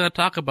actually not going to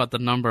talk about the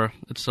number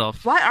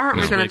itself. Why aren't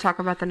we going to talk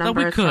about the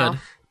number itself? We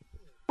could.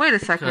 Wait a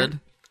second.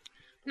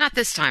 Not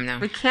this time, though.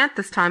 We can't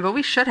this time, but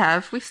we should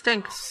have. We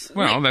stink.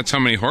 Well, that's how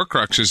many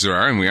Horcruxes there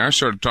are, and we are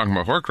sort of talking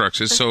about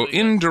Horcruxes, so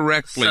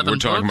indirectly we're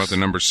talking about the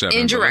number 7.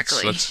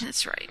 Indirectly.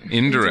 That's right.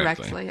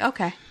 Indirectly.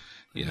 Okay.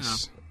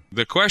 Yes. Yeah.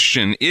 The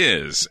question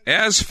is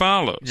as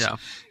follows. Yeah.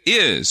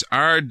 Is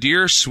our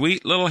dear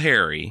sweet little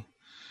Harry,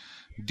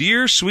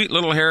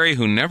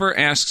 who never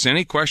asks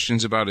any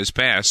questions about his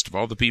past, of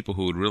all the people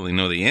who would really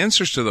know the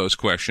answers to those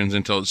questions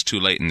until it's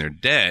too late and they're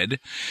dead,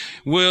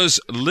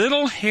 was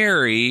little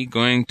Harry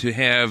going to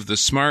have the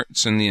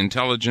smarts and the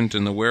intelligent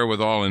and the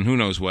wherewithal and who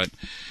knows what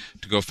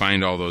to go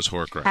find all those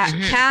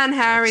Horcruxes? Can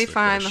Harry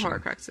find the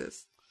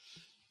Horcruxes?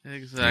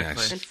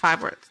 Exactly. Yes. In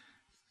 5 words.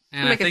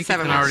 And I think you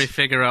can already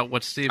figure out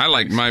what Steve... I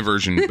like my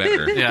version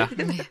better. Yeah.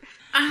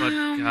 But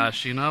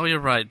gosh, you're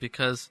right,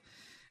 because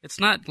it's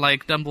not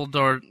like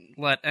Dumbledore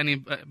let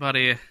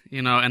anybody,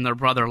 and their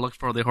brother look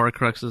for the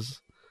Horcruxes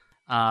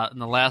in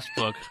the last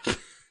book.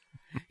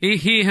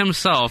 He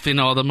himself,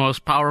 the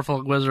most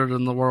powerful wizard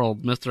in the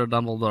world, Mr.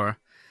 Dumbledore,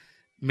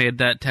 made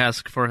that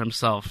task for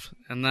himself.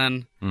 And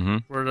then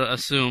we're to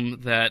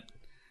assume that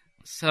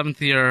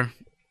 7th year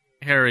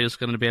Harry is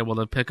going to be able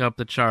to pick up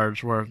the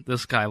charge where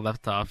this guy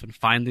left off and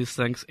find these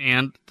things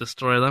and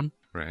destroy them.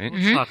 Right.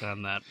 Let's talk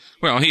on that.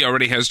 Well, he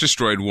already has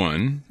destroyed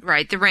one.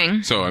 Right, the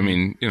ring. So, I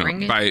mean,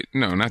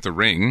 no, not the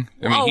ring.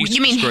 I mean,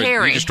 you mean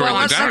Harry. He destroyed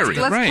the diary.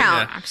 Let's right.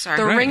 count. Yeah. I'm sorry.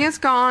 The ring is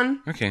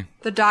gone. Okay.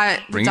 The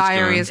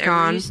diary is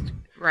gone.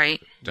 Right.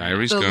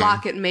 Diary's the gone. The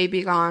locket may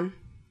be gone.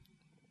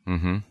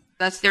 Mm-hmm.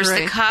 There's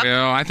the cup.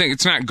 Well, I think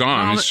it's not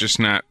gone. Well, it's just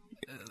not...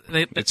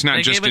 It's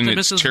not just in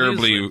its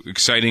terribly,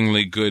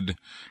 excitingly good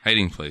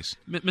hiding place.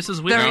 Mrs.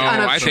 Weasley.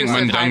 No, I think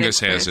Mundungus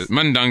has it.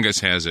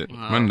 Mundungus has it.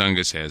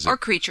 Mundungus has it. Or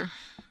Creature.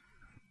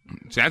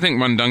 See, I think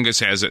Mundungus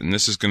has it, and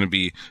this is going to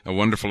be a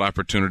wonderful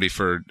opportunity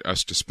for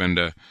us to spend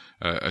a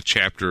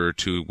chapter or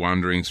two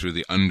wandering through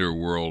the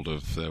underworld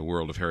of the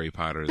world of Harry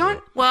Potter.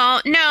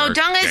 Well, no,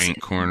 Dungus.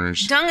 Dank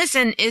corners.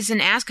 Dungus is in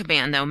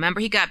Azkaban, though. Remember,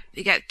 he got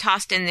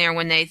tossed in there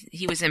when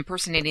he was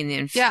impersonating the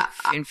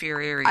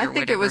inferior. I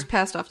think it was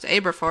passed off to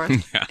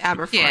Aberforth.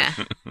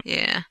 Aberforth.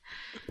 Yeah.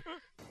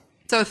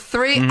 So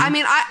 3. I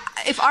mean,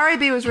 if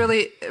RAB was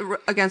really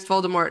against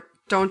Voldemort,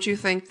 don't you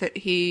think that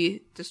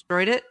he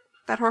destroyed it?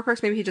 That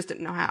Horcrux? Maybe he just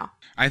didn't know how.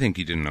 I think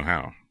he didn't know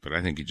how, but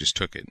I think he just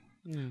took it,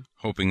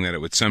 hoping that it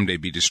would someday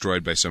be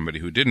destroyed by somebody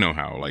who did know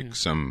how, like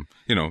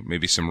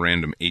maybe some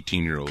random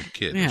 18-year-old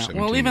kid or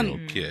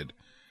 17-year-old kid.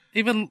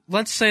 Even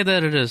let's say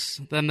that it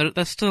is, then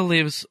that still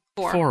leaves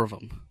 4 of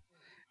them.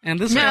 And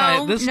this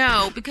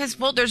guy, because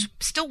there's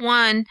still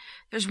one.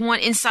 There's one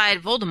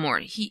inside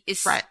Voldemort. He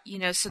is right.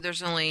 So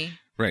there's only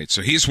right.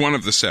 So he's one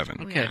of the 7.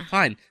 Okay,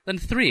 fine. Then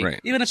 3.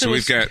 Right. Even if it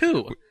was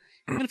 2,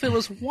 even if it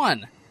was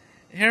 1.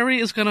 Harry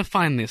is going to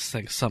find these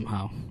things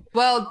somehow.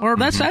 Well, or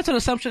that's an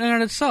assumption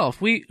in itself.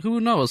 Who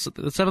knows? The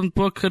 7th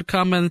book could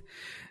come and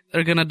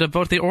they're going to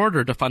devote the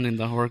Order to finding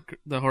the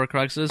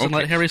Horcruxes and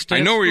let Harry stay. I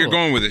know at where school. you're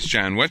going with this,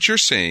 John. What you're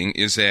saying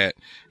is that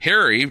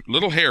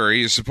little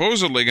Harry, is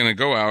supposedly going to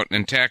go out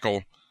and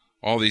tackle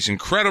all these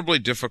incredibly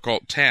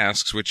difficult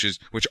tasks, which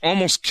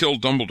almost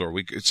killed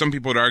Dumbledore. Some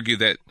people would argue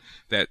that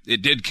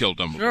it did kill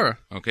Dumbledore. Sure.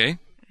 Okay.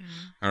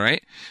 All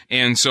right.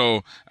 And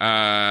so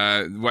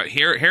what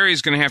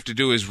Harry's going to have to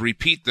do is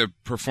repeat the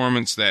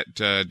performance that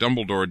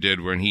Dumbledore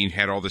did when he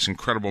had all this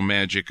incredible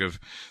magic of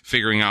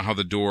figuring out how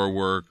the door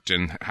worked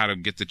and how to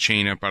get the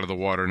chain up out of the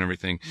water and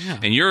everything. Yeah.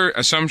 And your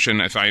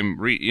assumption, if I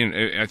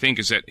think,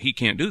 is that he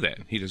can't do that.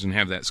 He doesn't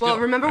have that skill. Well,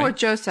 remember what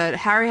Joe said.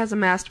 Harry has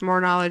amassed more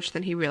knowledge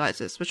than he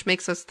realizes, which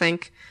makes us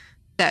think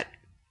that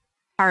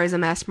Harry's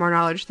amassed more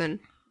knowledge than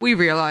we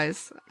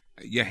realize.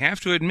 You have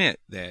to admit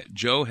that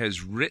Joe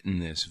has written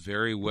this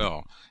very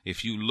well.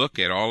 If you look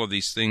at all of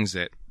these things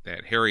that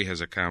Harry has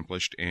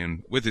accomplished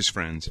and with his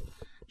friends,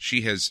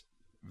 she has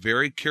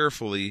very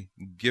carefully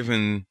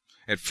given...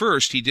 At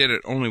first, he did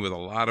it only with a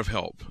lot of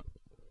help.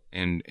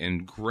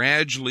 And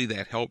gradually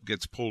that help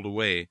gets pulled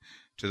away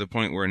to the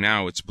point where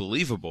now it's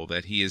believable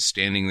that he is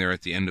standing there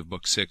at the end of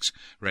Book 6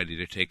 ready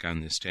to take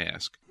on this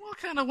task. Well, it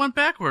kind of went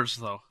backwards,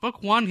 though.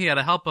 Book 1, he had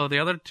the help of the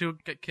other 2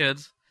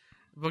 kids.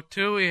 Book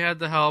 2, he had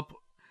the help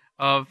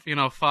of,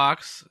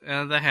 Fox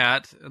and the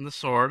hat and the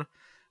sword.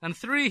 And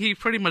 3, he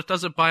pretty much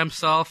does it by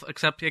himself,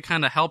 except he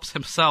kind of helps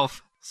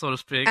himself, so to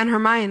speak. And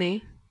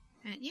Hermione.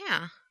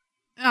 Yeah.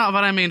 Yeah,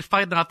 but I mean,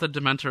 fighting off the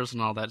Dementors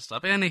and all that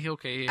stuff. And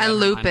and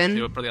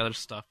Lupin. For the other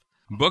stuff.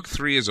 Book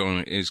 3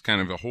 is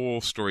kind of a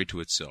whole story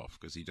to itself,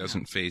 because he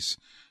doesn't face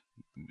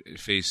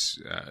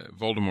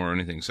Voldemort or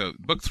anything. So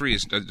Book 3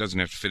 doesn't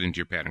have to fit into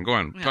your pattern. Go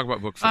on, talk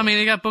about Book 4. I mean,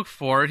 you got Book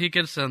 4, he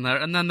gets in there,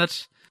 and then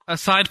that's,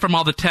 aside from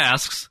all the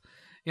tasks,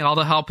 all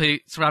the help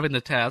surviving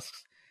the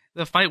tasks,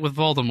 the fight with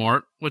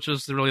Voldemort, which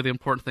is really the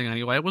important thing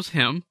anyway, it was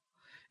him.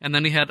 And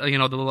then he had, the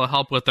little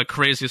help with the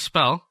crazy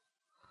spell.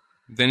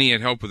 Then he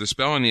had help with the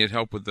spell, and he had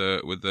help with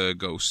the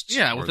ghosts.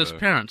 Yeah, with his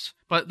parents.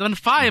 But then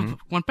 5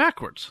 went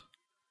backwards.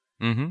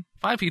 Mm-hmm.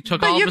 5, he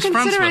took all of his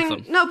friends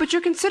with him. No, but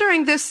you're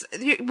considering this...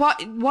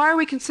 Why are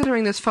we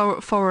considering this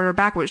forward or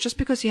backwards? Just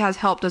because he has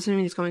help doesn't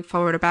mean he's going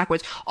forward or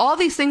backwards. All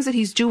these things that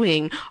he's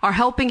doing are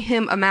helping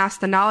him amass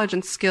the knowledge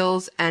and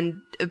skills and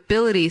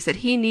abilities that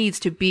he needs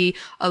to be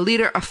a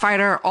leader, a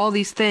fighter, all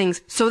these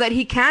things, so that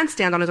he can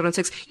stand on his own in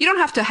 6. You don't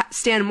have to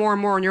stand more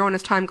and more on your own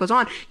as time goes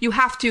on. You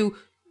have to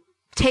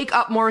take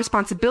up more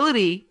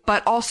responsibility,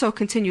 but also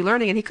continue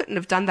learning. And he couldn't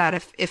have done that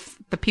if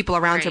the people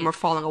around him were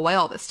falling away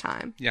all this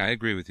time. Yeah, I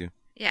agree with you.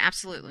 Yeah,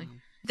 absolutely.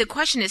 The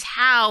question is,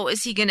 how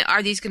is he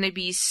are these going to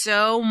be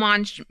so,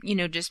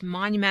 just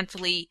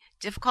monumentally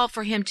difficult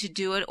for him to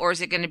do it? Or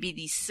is it going to be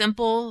these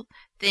simple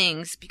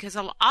things? Because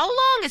all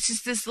along, it's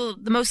just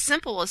the most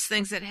simplest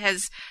things that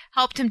has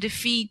helped him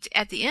defeat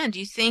at the end. Do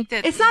you think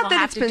that it's not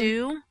that it's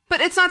been... But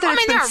it's not that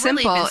it's been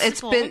simple.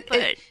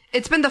 Really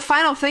it's been the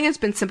final thing has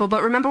been simple.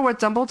 But remember what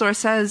Dumbledore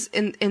says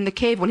in the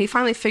cave when he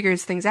finally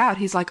figures things out.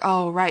 He's like,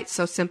 "Oh, right,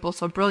 so simple,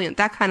 so brilliant."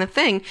 That kind of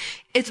thing.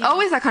 It's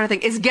always that kind of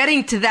thing. It's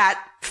getting to that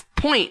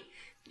point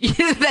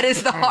that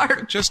is the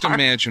hard. Just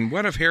imagine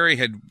what if Harry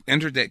had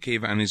entered that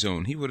cave on his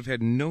own? He would have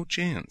had no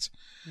chance.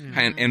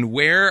 Mm-hmm. And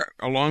where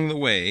along the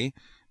way,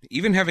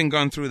 even having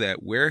gone through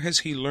that, where has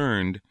he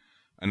learned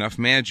enough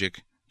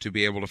magic to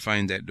be able to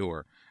find that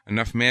door?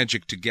 Enough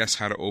magic to guess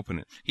how to open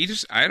it.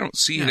 I don't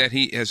see that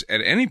he has at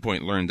any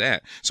point learned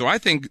that. So I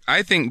think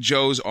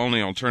Joe's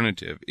only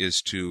alternative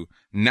is to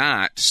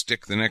not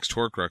stick the next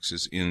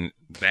Horcruxes in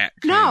that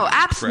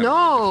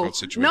difficult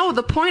situation. No,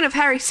 the point of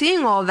Harry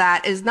seeing all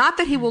that is not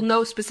that he will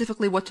know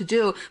specifically what to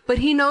do, but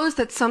he knows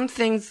that some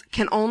things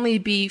can only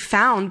be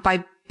found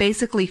by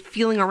basically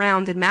feeling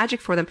around in magic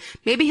for them.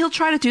 Maybe he'll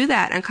try to do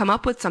that and come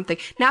up with something.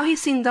 Now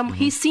he's seen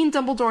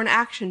Dumbledore in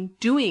action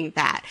doing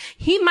that.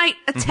 He might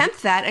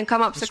attempt that and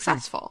come up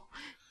successful.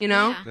 You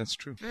know? Yeah. That's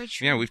true. Very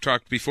true. Yeah, we've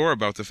talked before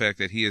about the fact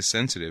that he is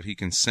sensitive. He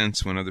can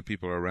sense when other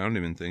people are around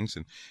him and things,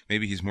 and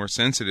maybe he's more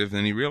sensitive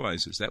than he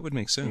realizes. That would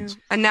make sense.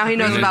 Yeah. And now he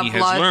knows about he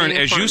blood. has learned,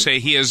 as you say,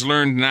 he has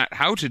learned not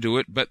how to do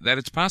it, but that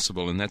it's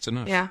possible, and that's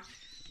enough. Yeah.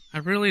 I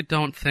really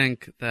don't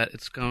think that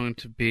it's going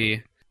to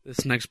be.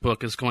 This next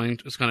book is going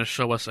to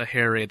show us a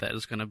Harry that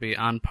is going to be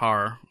on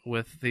par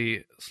with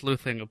the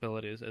sleuthing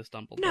abilities as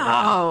Dumbledore.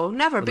 No,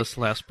 never. For this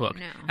last book.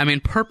 No. I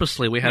mean,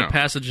 purposely, we had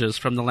passages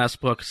from the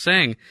last book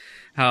saying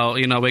how,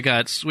 we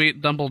got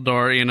sweet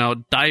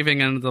Dumbledore,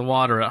 diving into the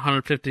water at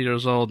 150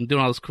 years old and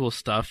doing all this cool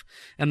stuff.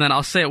 And then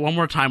I'll say it one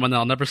more time and then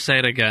I'll never say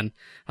it again.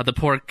 How the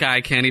poor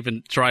guy can't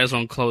even dry his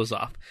own clothes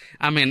off.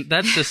 I mean,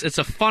 that's just, it's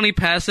a funny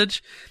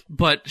passage,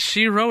 but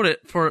she wrote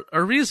it for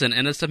a reason,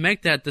 and it's to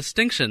make that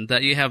distinction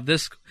that you have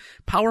this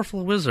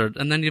powerful wizard,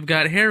 and then you've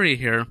got Harry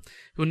here,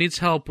 who needs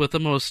help with the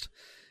most,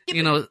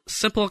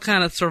 simple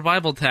kind of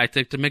survival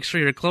tactic to make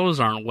sure your clothes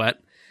aren't wet.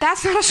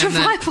 That's not a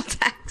survival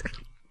tactic.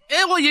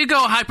 Well, you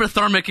go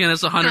hypothermic and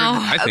it's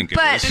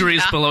 100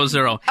 degrees below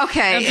zero.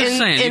 Okay, I'm just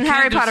saying, in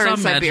Harry Potter in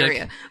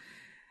Siberia.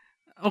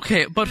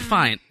 Okay, but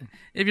fine.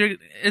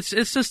 It's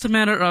just a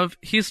matter of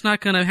he's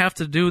not going to have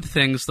to do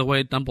things the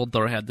way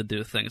Dumbledore had to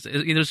do things.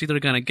 He's either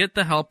going to get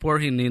the help where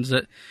he needs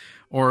it,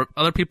 or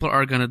other people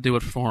are going to do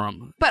it for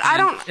him. But I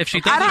don't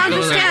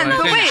understand.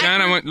 But wait,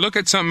 John, I want look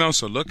at something else.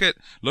 So look at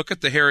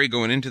the Harry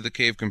going into the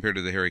cave compared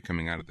to the Harry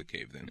coming out of the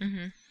cave.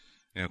 Then,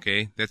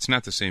 okay, that's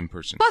not the same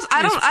person. Plus,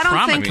 I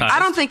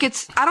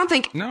don't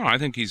think. No, I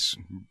think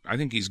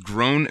he's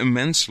grown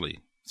immensely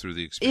through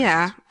the experience.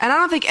 Yeah, and I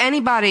don't think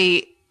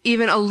anybody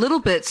even a little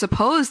bit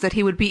supposed that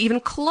he would be even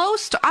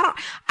close to. I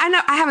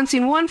haven't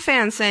seen one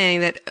fan saying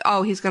that.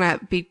 Oh, he's going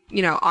to be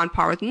on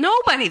par with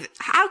nobody.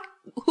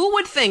 Who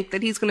would think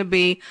that he's going to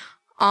be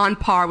on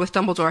par with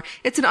Dumbledore?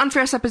 It's an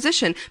unfair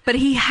supposition, but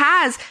he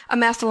has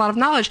amassed a lot of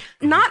knowledge.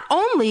 Not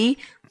only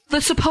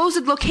the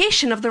supposed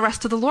location of the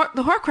rest of the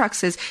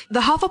Horcruxes.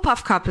 The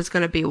Hufflepuff Cup is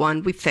going to be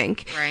one, we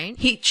think. Right.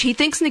 He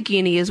thinks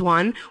Nagini is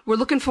one. We're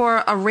looking for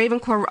a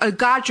Ravenclaw, a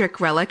Godric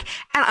relic.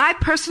 And I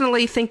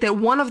personally think that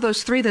one of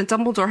those three that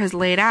Dumbledore has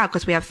laid out,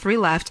 because we have 3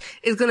 left,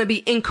 is going to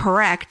be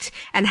incorrect.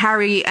 And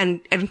Harry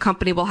and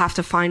company will have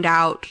to find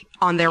out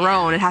on their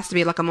own. It has to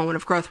be like a moment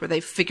of growth where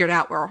they've figured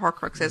out where a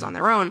Horcrux is on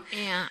their own.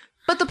 Yeah.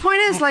 But the point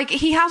is,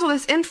 he has all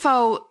this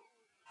info.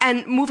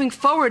 And moving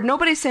forward,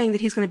 nobody's saying that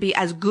he's going to be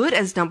as good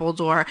as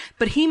Dumbledore,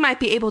 but he might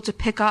be able to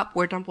pick up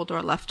where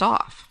Dumbledore left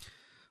off.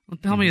 Well,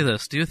 tell me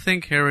this. Do you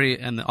think Harry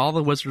and all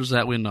the wizards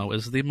that we know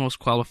is the most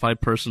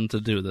qualified person to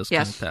do this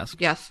kind of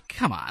task? Yes.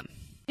 Come on.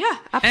 Yeah,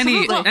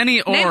 absolutely. Any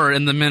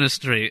in the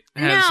ministry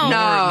has more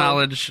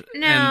knowledge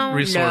and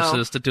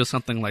resources to do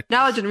something like that.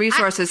 Knowledge and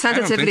resources,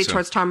 sensitivity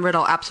towards Tom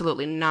Riddle,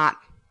 absolutely not.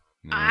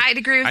 No. I'd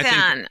agree with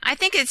that. I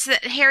think it's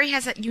that Harry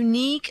has that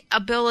unique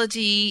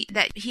ability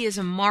that he is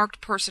a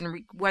marked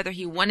person, whether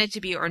he wanted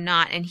to be or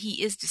not, and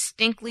he is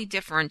distinctly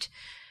different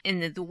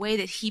in the way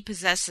that he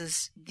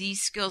possesses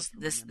these skills,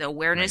 the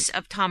awareness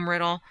of Tom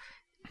Riddle,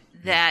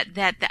 that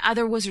the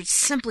other wizards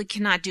simply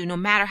cannot do, no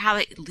matter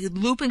how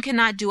Lupin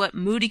cannot do it,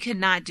 Moody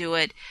cannot do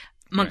it,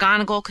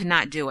 McGonagall could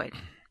not do it.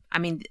 I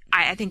mean,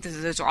 I think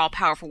those are all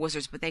powerful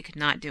wizards, but they could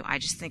not do it. I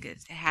just think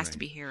it has to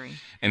be Harry.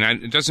 And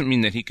it doesn't mean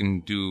that he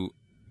can do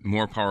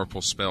more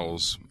powerful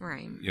spells,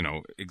 right?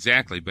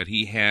 Exactly, but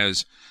he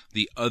has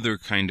the other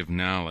kind of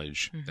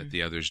knowledge that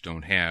the others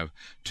don't have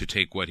to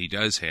take what he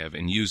does have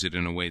and use it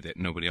in a way that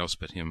nobody else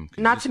but him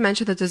can. Not to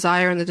mention the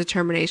desire and the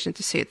determination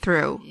to see it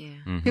through.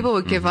 Yeah. People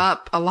would give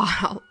up a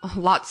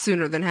lot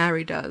sooner than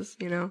Harry does,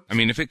 I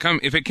mean, if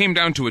it came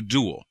down to a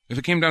duel, if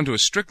it came down to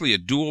strictly a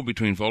duel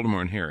between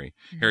Voldemort and Harry,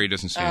 Harry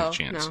doesn't stand a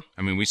chance. No.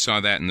 I mean, we saw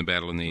that in the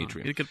battle in the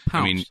Atrium. He could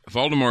pounce. I mean,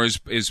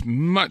 Voldemort is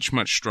much,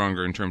 much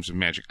stronger in terms of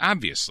magic,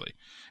 obviously.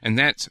 And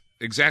that's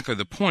exactly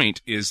the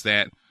point, is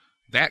that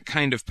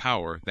kind of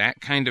power, that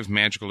kind of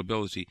magical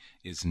ability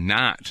is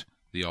not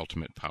the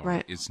ultimate power.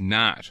 Right. It's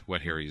not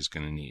what Harry is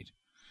going to need.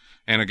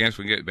 And I guess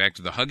we get back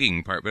to the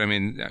hugging part, but I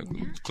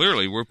mean,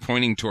 clearly we're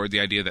pointing toward the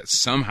idea that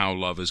somehow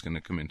love is going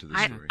to come into the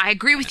story. I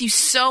agree with you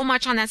so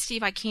much on that,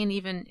 Steve. I can't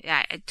even,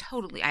 I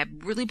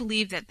really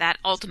believe that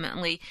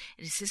ultimately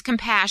it is his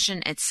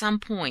compassion at some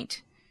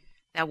point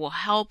that will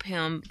help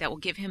him, that will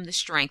give him the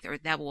strength, or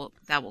that will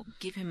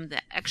give him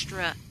the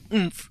extra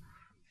oomph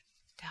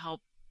to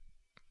help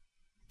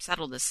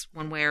settle this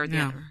one way or the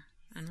other.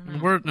 I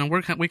don't know.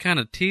 We kind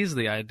of tease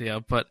the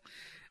idea, but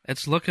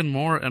it's looking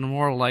more and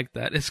more like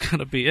that is going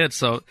to be it.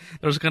 So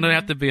there's going to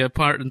have to be a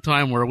part in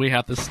time where we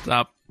have to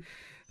stop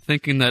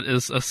thinking that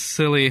is a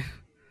silly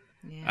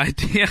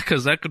idea,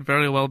 because that could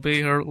very well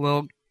be her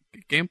little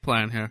game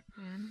plan here.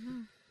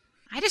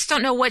 I just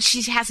don't know what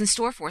she has in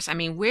store for us. I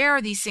mean, where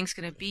are these things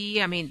going to be?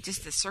 I mean,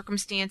 just the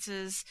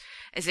circumstances.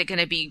 Is it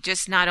going to be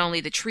just not only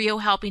the trio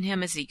helping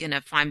him? Is he going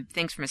to find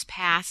things from his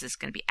past? Is it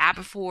going to be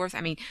Aberforth? I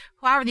mean,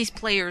 how are these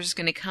players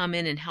going to come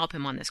in and help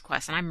him on this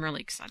quest? And I'm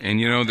really excited. And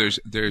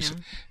there's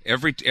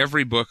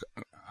every book.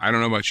 I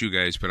don't know about you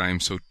guys, but I am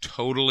so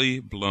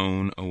totally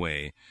blown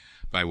away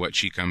by what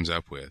she comes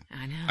up with.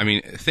 I know. I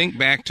mean, think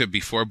back to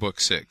before book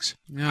 6.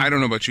 Yeah. I don't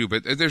know about you,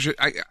 but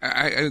I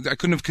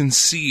couldn't have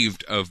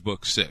conceived of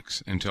book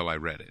 6 until I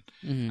read it.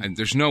 Mm-hmm. And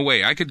there's no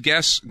way. I could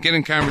guess, get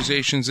in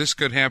conversations, this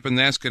could happen,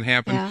 that could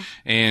happen,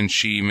 and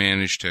she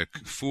managed to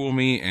fool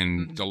me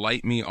and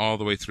delight me all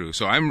the way through.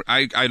 So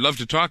I'd love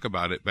to talk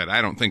about it, but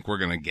I don't think we're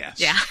going to guess.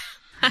 Yeah.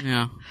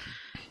 Yeah.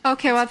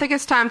 Okay, well, I think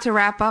it's time to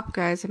wrap up,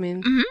 guys. I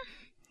mean,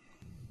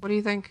 what do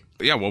you think?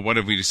 Yeah, well, what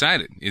have we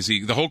decided?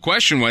 The whole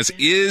question was,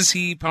 is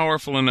he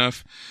powerful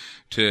enough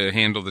to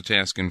handle the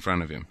task in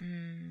front of him?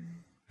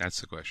 That's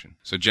the question.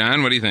 So,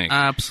 John, what do you think?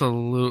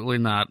 Absolutely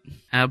not.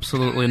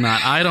 Absolutely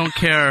not. I don't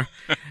care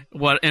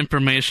what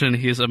information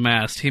he's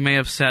amassed. He may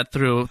have sat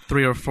through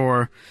 3 or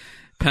 4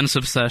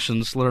 pensive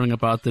sessions learning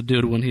about the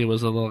dude when he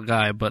was a little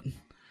guy, but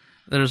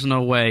there's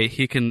no way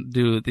he can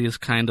do these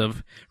kind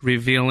of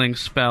revealing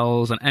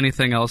spells and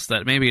anything else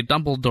that maybe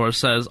Dumbledore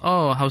says,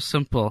 oh, how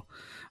simple.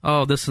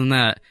 Oh, this and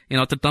that. You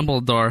know, to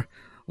Dumbledore,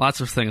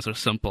 lots of things are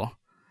simple.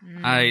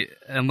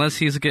 Unless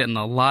he's getting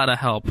a lot of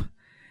help,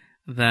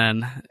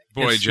 then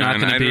Boy, it's John,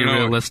 not going to be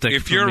realistic.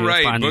 If for you're me to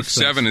right, find book these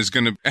things. 7 is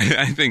going to.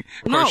 I think.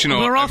 Of course, No,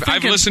 we're all I've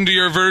thinking- listened to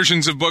your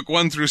versions of book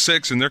 1 through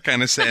 6, and they're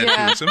kind of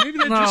sad too. So maybe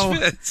that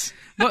just fits.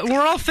 But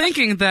we're all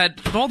thinking that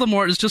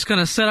Voldemort is just going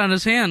to sit on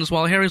his hands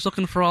while Harry's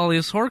looking for all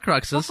these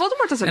Horcruxes. Well,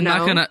 Voldemort doesn't and know.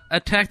 not going to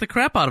attack the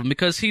crap out of him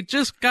because he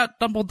just got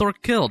Dumbledore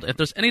killed. If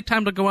there's any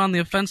time to go on the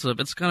offensive,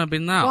 it's going to be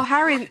now. Well,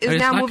 Harry is He's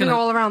now not moving gonna-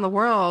 all around the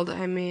world.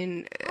 I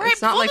mean,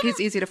 it's not like he's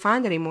easy to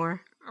find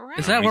anymore.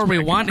 Is that He's where we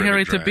making want pretty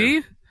Harry to drive.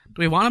 be? Do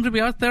we want him to be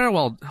out there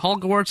while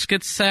Hogwarts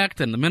gets sacked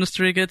and the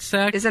Ministry gets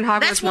sacked? Isn't Hogwarts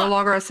That's no what-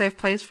 longer a safe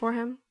place for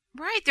him?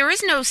 Right. There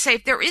is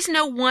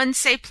no one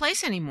safe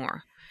place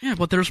anymore. Yeah,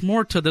 but there's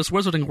more to this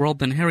wizarding world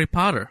than Harry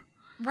Potter.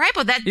 Right,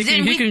 but that He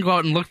can go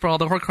out and look for all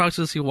the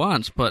Horcruxes he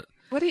wants, but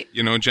What do you?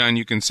 You know, John,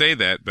 you can say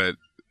that, but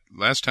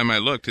last time I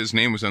looked, his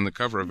name was on the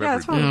cover of Yeah, every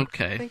that's what book. I'm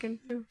Okay. thinking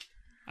too.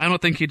 I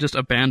don't think he just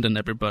abandoned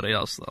everybody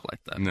else though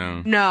like that.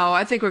 No. No,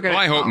 I think we're gonna.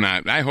 Well, I hope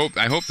not.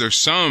 I hope there's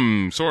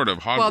some sort of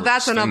Hogwarts Well,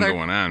 that's thing another-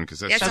 going on because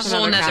that's That's just a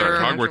whole another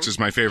nother. Hogwarts is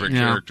my favorite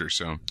Yeah. character.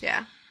 So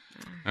Yeah.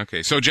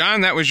 okay, so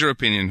John, that was your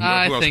opinion. Who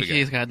I else think we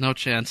he's got no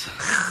chance.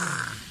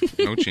 got?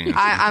 No chance.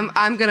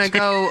 I'm gonna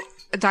go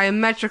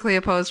diametrically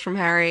opposed from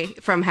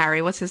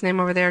Harry. What's his name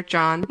over there?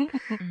 John.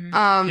 You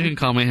can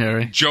call me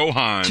Harry.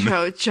 Johan.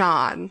 No,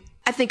 John.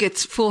 I think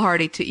it's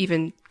foolhardy to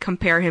even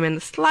compare him in the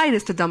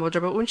slightest to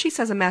Dumbledore, but when she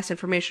says amassed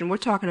information, we're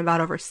talking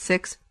about over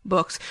 6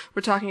 books.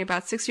 We're talking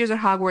about 6 years at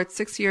Hogwarts,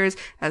 6 years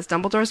as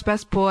Dumbledore's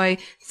best boy,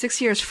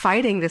 6 years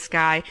fighting this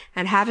guy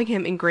and having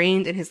him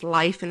ingrained in his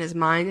life and his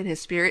mind and his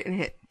spirit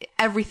and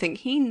everything.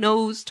 He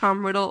knows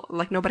Tom Riddle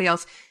like nobody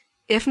else.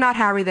 If not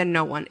Harry, then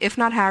no one. If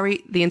not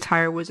Harry, the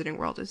entire wizarding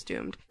world is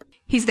doomed.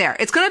 He's there.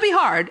 It's going to be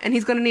hard and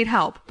he's going to need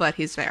help, but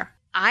he's there.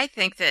 I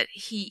think that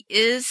he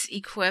is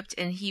equipped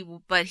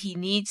but he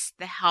needs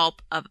the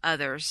help of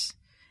others.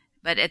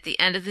 But at the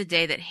end of the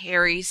day, that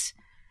Harry's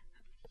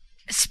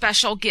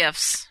special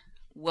gifts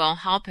will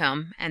help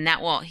him, and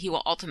he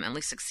will ultimately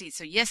succeed.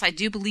 So yes, I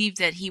do believe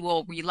that he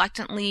will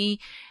reluctantly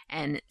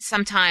and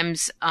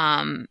sometimes,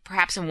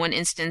 perhaps in one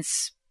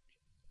instance,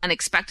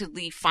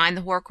 unexpectedly find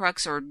the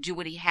Horcrux or do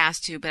what he has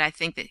to. But I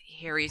think that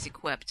Harry is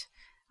equipped.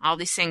 All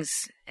these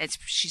things,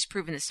 she's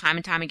proven this time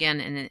and time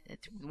again, and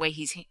the way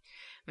he's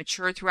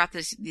matured throughout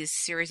this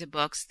series of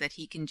books, that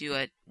he can do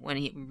it when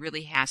he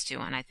really has to,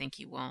 and I think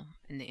he will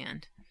in the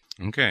end.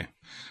 Okay.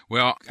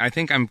 Well, I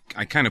think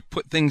I kind of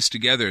put things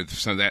together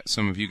so that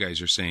some of you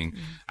guys are saying.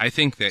 Mm-hmm. I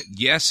think that,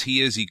 yes,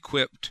 he is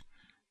equipped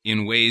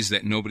in ways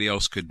that nobody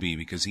else could be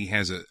because he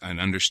has an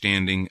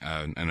understanding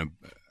and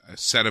a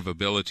set of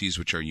abilities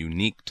which are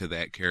unique to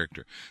that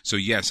character. So,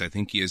 yes, I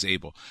think he is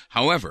able.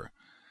 However,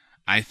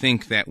 I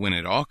think that when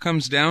it all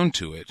comes down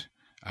to it,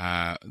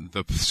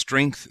 the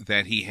strength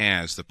that he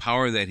has, the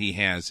power that he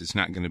has, is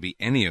not going to be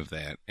any of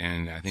that.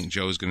 And I think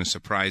Joe's going to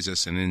surprise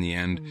us. And in the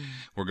end,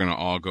 we're going to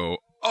all go,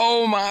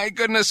 oh my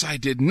goodness, I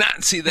did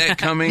not see that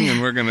coming.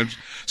 And we're going to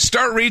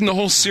start reading the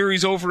whole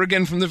series over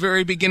again from the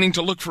very beginning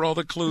to look for all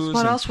the clues.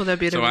 What else will there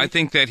be to So read? I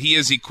think that he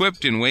is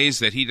equipped in ways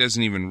that he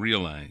doesn't even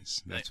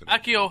realize. That's what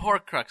Accio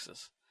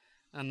Horcruxes.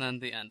 And then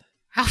the end.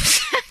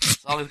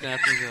 That's all he's going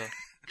to have to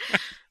do.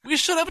 We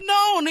should have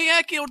known he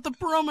Accio the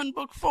broom in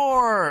book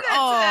 4.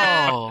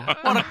 Oh,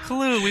 what a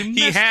clue. We missed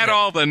he had it.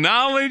 all the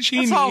knowledge he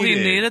That's needed. all he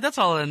needed. That's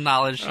all the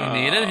knowledge he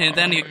needed. And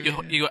then you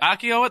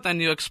Accio it, then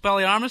you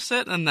Expelliarmus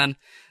it, and then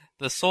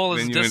the soul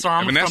is Then you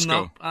disarmed from the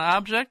Evanesco.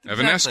 object.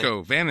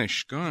 Evanesco,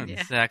 vanish, gone.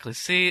 Yeah. Exactly.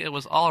 See, it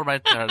was all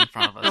right there in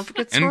front of us. Don't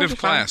forget End Swords of are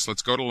fun. class.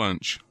 Let's go to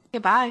lunch.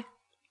 Goodbye.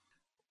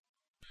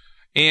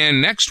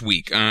 And next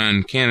week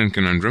on Canon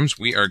Conundrums,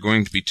 we are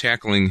going to be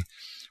tackling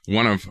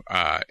one of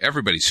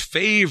everybody's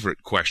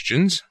favorite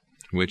questions,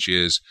 which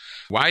is,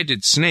 why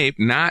did Snape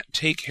not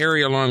take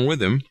Harry along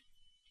with him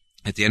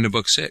at the end of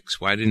Book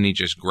 6? Why didn't he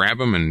just grab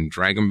him and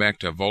drag him back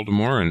to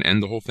Voldemort and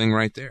end the whole thing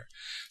right there?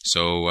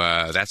 So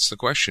that's the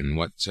question.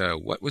 What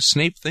was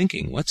Snape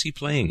thinking? What's he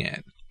playing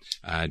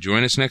at?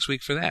 Join us next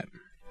week for that.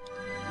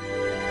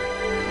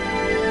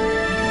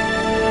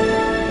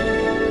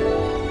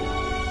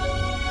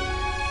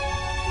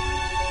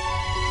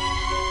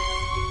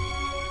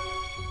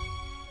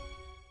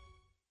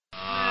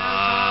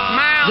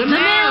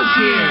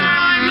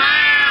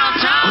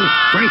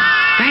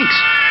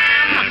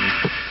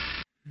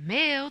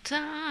 mail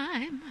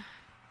time.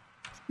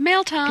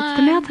 Mail time. It's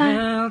the mail time.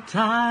 Mail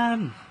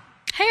time.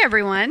 Hey,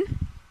 everyone.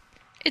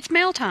 It's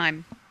mail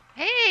time.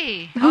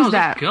 Hey. Who's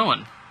that?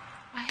 Going?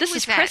 This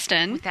is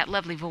Kristen. With that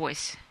lovely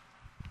voice.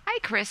 Hi,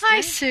 Kristen. Hi,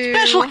 Sue.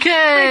 Special K.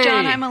 Hi,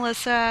 John. Hi,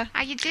 Melissa.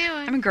 How you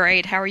doing? I'm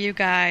great. How are you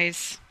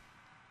guys?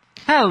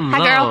 Hello.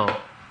 Hi, girl.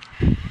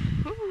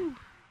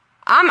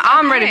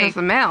 I'm ready for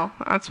some mail.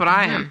 That's what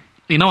I am.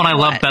 You know what I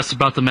love best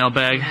about the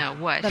mailbag? No,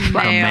 what? The The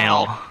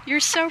mail. mail. You're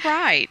so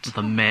right.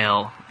 The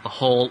mail. The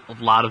whole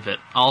lot of it.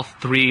 All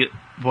 3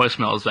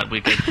 voicemails that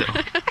we get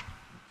to.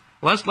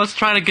 Let's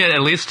try to get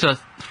at least to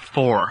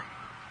 4.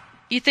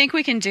 You think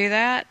we can do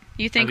that?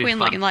 You think That'd we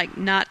be can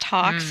fun. not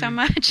talk so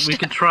much? We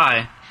could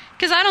try.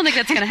 Because I don't think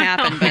that's going to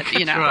happen, but,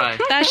 try.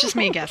 that's just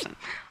me guessing.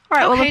 All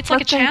right, well, Okay, let's it's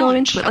like a then go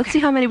challenge. into it. Let's see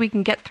how many we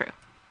can get through.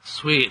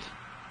 Sweet.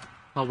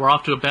 Well, we're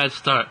off to a bad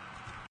start.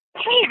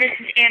 Hey, this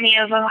is Annie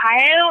of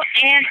Ohio,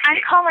 and I'm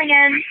calling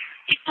in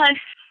because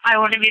I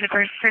want to be the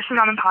first person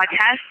on the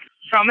podcast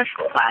from a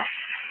school class.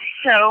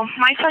 So,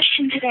 my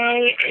question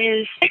today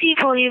is, do you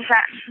believe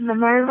that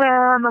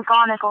Minerva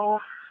McGonagall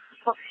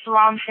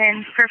belongs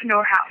in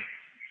Gryffindor House?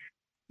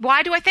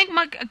 Why do I think?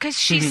 Because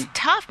she's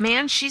tough,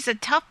 man. She's a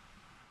tough.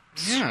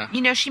 Yeah. You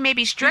know, she may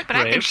be strict, but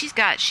I think brave.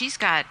 she's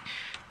got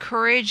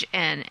courage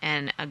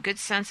and a good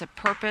sense of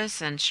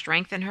purpose and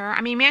strength in her.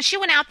 I mean, man, she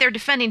went out there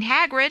defending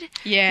Hagrid.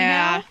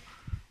 Yeah. You know?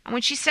 And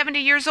when she's 70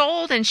 years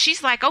old, and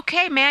she's like,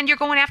 "Okay, man, you're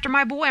going after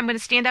my boy. I'm going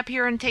to stand up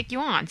here and take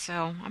you on."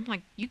 So I'm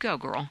like, "You go,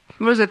 girl."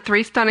 What was it,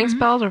 3 stunning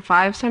spells or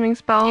 5 stunning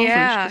spells?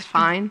 Yeah. And she was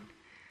fine.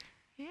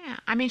 Yeah,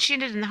 I mean, she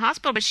ended in the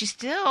hospital, but she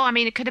still. I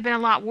mean, it could have been a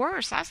lot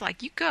worse. I was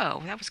like, "You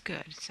go." That was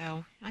good.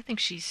 So I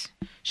think she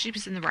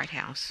was in the right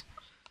house.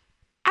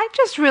 I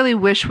just really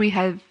wish we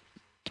had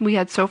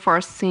so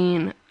far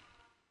seen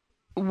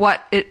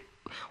what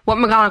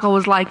McGonagall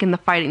was like in the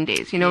fighting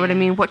days. You know what I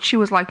mean? What she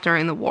was like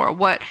during the war.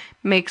 What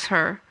makes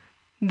her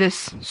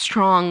this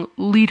strong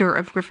leader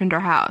of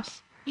Gryffindor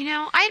House. You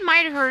know, I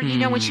admired her, you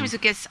know, when she was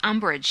against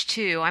Umbridge,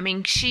 too. I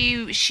mean,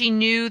 she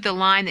knew the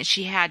line that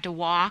she had to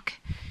walk,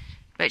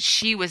 but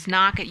she was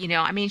not, you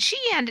know, I mean, she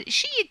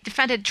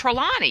defended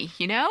Trelawney,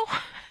 you know? I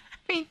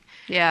mean...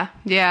 Yeah.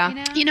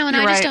 You know, and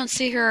I just don't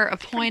see her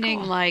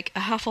appointing, like, a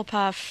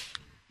Hufflepuff...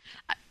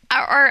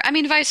 Or, I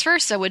mean, vice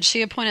versa. Would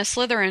she appoint a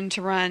Slytherin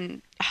to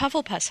run a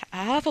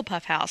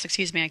Hufflepuff house?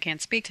 Excuse me, I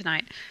can't speak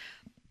tonight.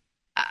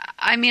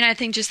 I mean, I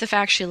think just the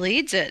fact she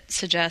leads it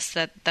suggests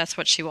that that's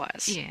what she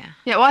was. Yeah.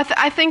 Yeah, well,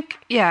 I think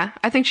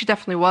she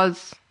definitely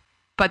was.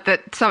 But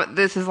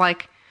this is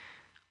like,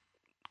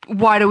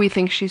 why do we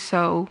think she's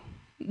so...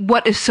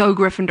 What is so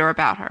Gryffindor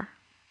about her?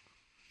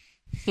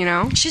 You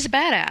know? She's a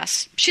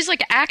badass. She's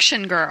like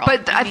action girl.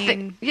 But I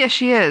think... Yeah,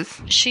 she is.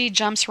 She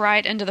jumps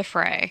right into the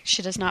fray.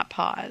 She does not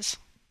pause.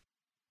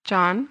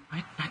 John?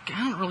 I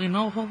don't really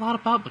know a whole lot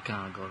about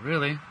McGonagall,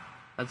 really.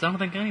 I don't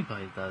think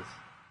anybody does.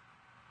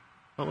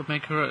 What would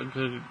make her a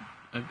good...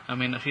 I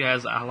mean, she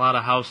has a lot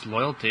of house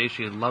loyalty.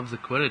 She loves the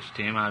Quidditch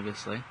team,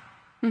 obviously.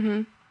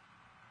 Mm-hmm.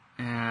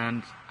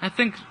 And I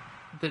think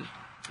that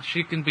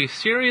she can be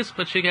serious,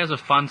 but she has a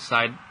fun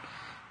side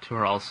to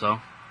her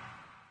also.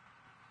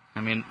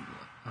 I mean,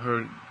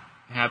 her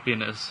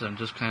happiness and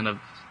just kind of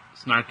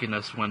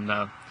snarkiness when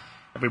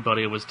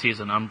everybody was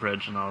teasing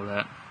Umbridge and all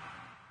that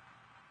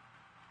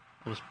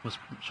was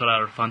showed out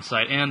her fun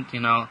side. And, you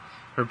know,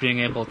 her being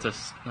able to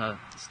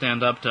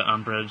stand up to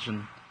Umbridge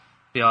and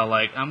be all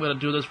like, I'm going to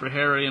do this for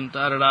Harry and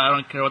da-da-da, I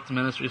don't care what the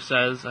Ministry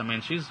says. I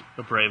mean, she's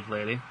a brave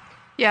lady.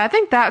 Yeah, I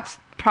think that's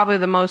probably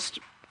the most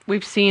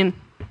we've seen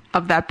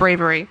of that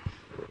bravery.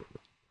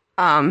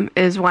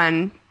 Is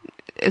when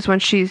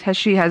she's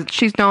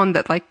known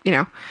that, like, you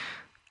know,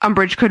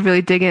 Umbridge could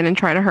really dig in and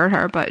try to hurt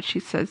her, but she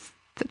says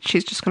that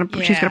she's gonna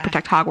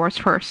protect Hogwarts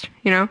first,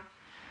 you know.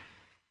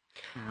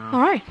 Yeah. All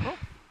right. Well,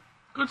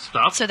 good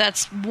stuff. So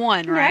that's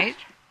 1, right?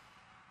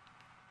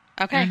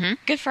 Yeah. Okay. Mm-hmm.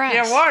 Good for us.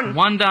 Yeah, 1.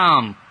 1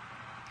 down.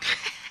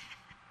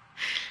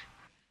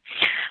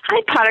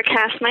 Hi,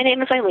 Pottercast. My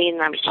name is Eileen,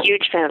 and I'm a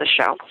huge fan of the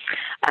show.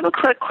 I have a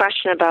quick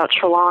question about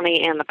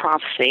Trelawney and the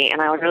prophecy,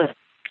 and I would really like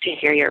to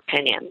hear your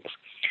opinions.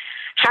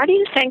 How do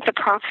you think the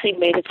prophecy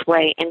made its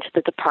way into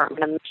the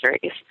Department of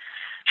Mysteries?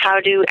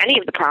 How do any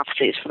of the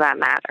prophecies, for that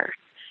matter?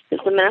 Does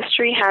the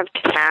Ministry have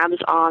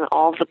tabs on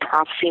all the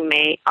prophecies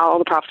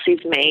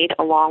made,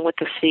 along with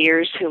the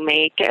seers who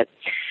make it,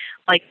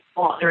 like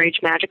all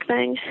underage magic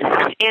things?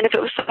 And if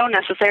it was so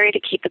necessary to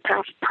keep the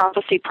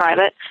prophecy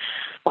private,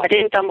 why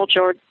didn't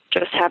Dumbledore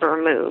just have it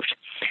removed?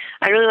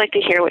 I'd really like to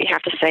hear what you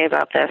have to say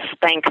about this.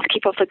 Thanks.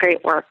 Keep up the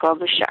great work. Love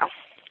the show.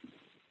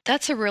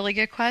 That's a really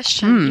good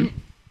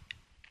question.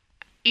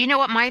 You know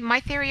what my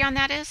theory on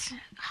that is?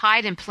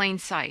 Hide in plain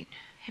sight.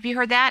 Have you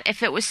heard that?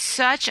 If it was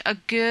such a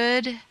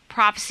good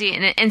prophecy,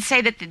 and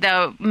say that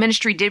the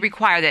Ministry did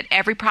require that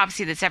every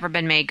prophecy that's ever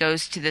been made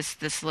goes to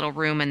this little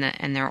room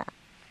in their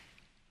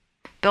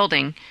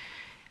building,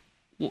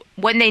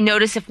 wouldn't they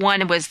notice if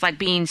one was like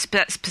being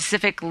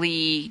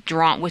specifically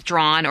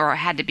withdrawn or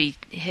had to be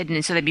hidden,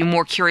 and so they'd be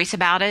more curious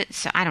about it?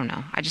 So I don't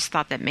know. I just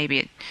thought that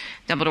maybe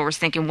Dumbledore was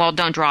thinking, well,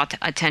 don't draw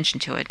attention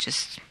to it.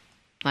 Just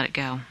let it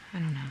go. I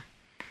don't know.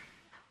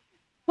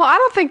 Well, I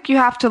don't think you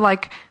have to,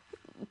 like,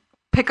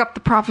 pick up the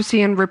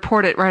prophecy and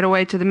report it right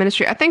away to the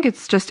ministry. I think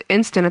it's just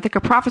instant. I think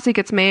a prophecy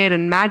gets made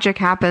and magic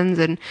happens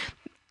and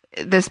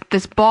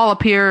this ball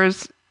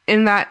appears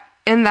in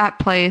that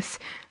place,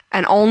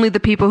 and only the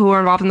people who are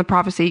involved in the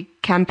prophecy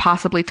can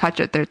possibly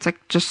touch it. There's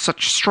like just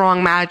such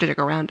strong magic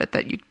around it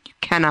that you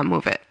cannot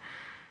move it.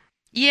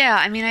 Yeah,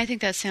 I mean, I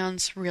think that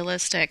sounds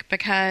realistic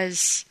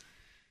because,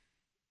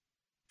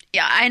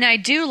 yeah, and I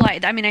do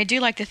like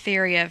the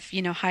theory of,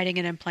 hiding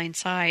it in plain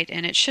sight,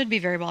 and it should be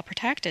very well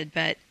protected,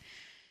 but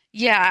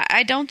yeah,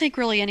 I don't think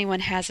really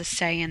anyone has a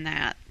say in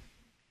that.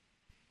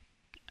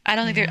 I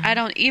don't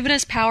think even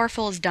as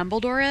powerful as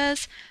Dumbledore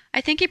is,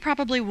 I think he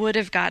probably would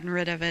have gotten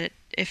rid of it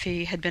if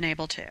he had been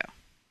able to.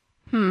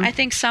 I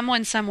think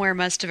someone somewhere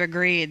must have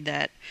agreed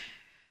that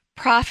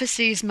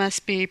prophecies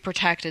must be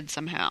protected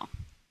somehow.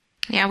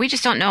 Yeah, we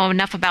just don't know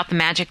enough about the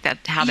magic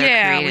how they're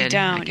created.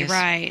 Yeah, we don't. You're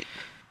right.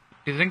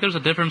 Do you think there's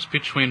a difference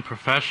between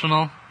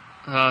professional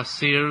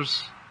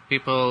seers,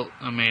 people,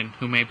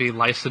 who may be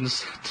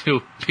licensed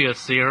to be a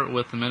seer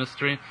with the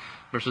ministry,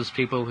 versus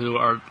people who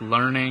are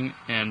learning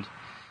and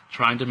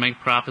trying to make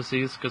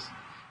prophecies? Because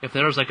if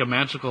there's like a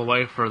magical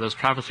way for this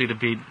prophecy to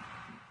be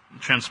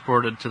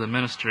transported to the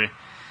ministry,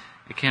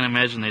 I can't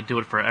imagine they do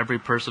it for every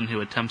person who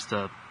attempts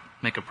to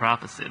make a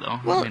prophecy, though.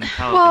 Well,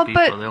 talented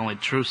people are the only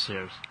true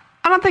seers.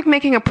 I don't think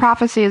making a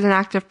prophecy is an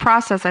active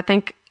process. I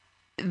think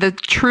the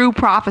true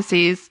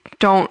prophecies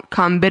don't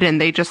come bidden.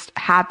 They just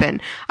happen.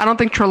 I don't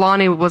think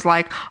Trelawney was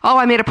like, oh,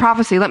 I made a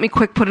prophecy. Let me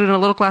quick put it in a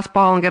little glass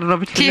ball and get it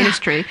over to the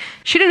ministry.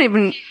 She didn't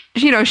even,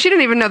 she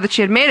didn't even know that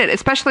she had made it,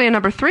 especially in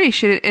number 3.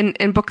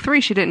 In book 3,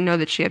 she didn't know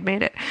that she had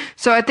made it.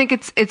 So I think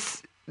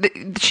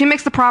she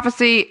makes the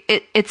prophecy.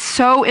 It's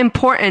so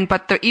important,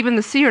 but even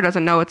the seer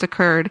doesn't know it's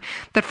occurred,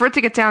 that for it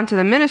to get down to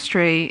the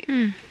ministry,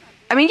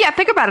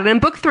 think about it. In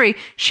book 3,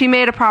 she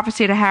made a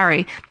prophecy to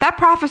Harry. That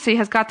prophecy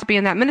has got to be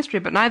in that ministry,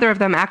 but neither of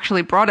them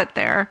actually brought it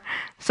there.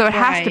 So it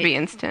has to be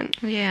instant.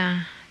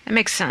 Yeah, that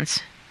makes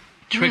sense.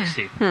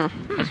 Trixie. Yeah.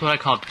 That's what I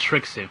call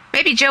Trixie.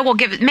 Maybe Joe will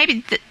give it.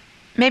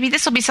 Maybe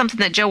this will be something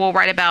that Joe will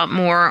write about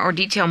more or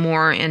detail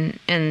more in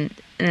an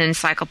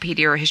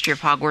encyclopedia or history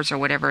of Hogwarts or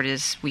whatever it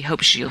is we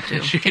hope she'll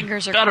do.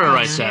 Fingers are better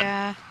write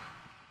that.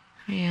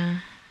 Yeah.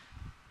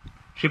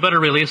 She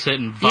better release it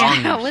in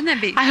volumes. Yeah, wouldn't that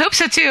be? I hope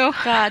so too.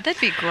 God, that'd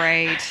be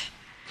great.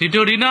 Do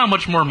you know how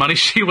much more money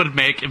she would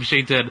make if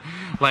she did,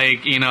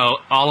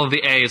 all of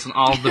the A's and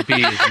all of the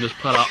B's and just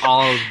put out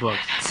all of those books?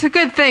 It's a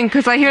good thing,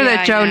 because I hear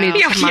that Joe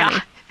needs some money.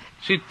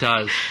 She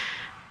does.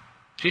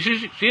 She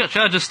should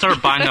just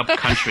start buying up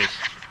countries.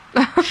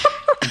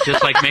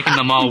 Just making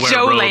them all wear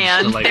Joe robes.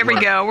 Land. There we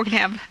go. We're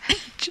going to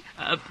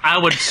have... I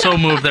would so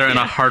move there in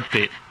a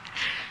heartbeat.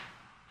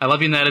 I love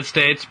the United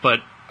States,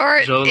 but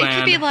or Joe it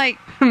Land... could be like...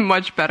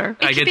 much better.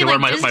 I get to wear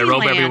my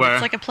robe everywhere.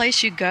 It's like a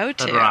place you go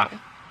to. That'd rock.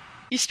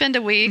 You spend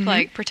a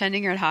week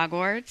pretending you're at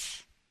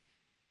Hogwarts.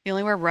 You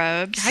only wear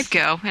robes. I'd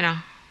go.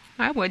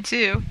 I would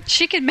too.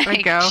 She could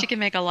make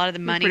a lot of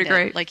the money that,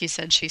 great. like you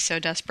said, she so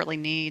desperately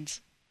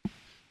needs.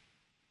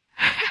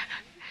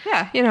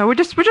 Yeah, we're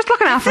just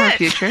looking out for her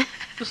future.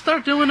 Just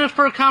start doing it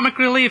for comic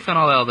relief and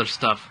all that other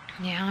stuff.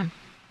 Yeah.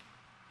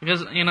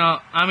 Because, I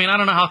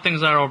don't know how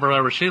things are over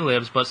where she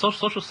lives, but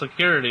Social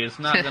Security is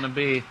not going to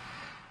be,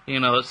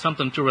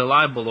 something too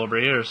reliable over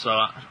here,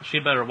 so she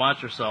better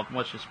watch herself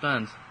what she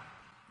spends.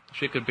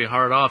 She could be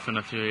hard off in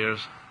a few years.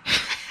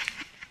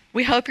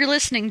 We hope you're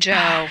listening,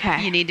 Joe.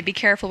 Okay. You need to be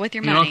careful with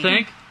your money. You don't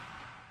think?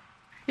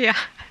 Yeah.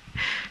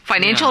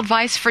 Financial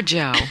advice for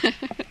Joe.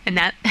 And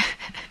that...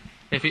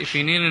 If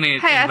you need any...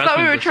 Hey, I thought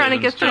we were trying to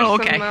get through some...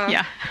 okay,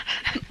 yeah.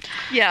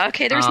 Yeah,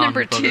 okay, there's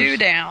number 2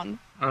 down.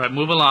 All right,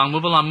 move along.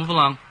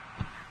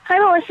 Hi,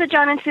 Melissa,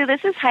 John, and Sue.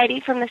 This is Heidi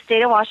from the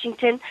state of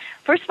Washington.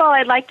 First of all,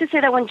 I'd like to say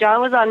that when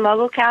John was on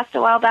MuggleCast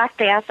a while back,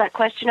 they asked that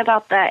question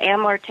about the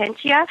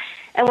Amortentia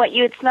and what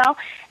you would smell,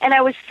 and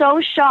I was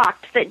so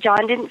shocked that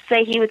John didn't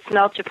say he would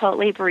smell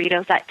Chipotle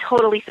burritos. That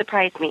totally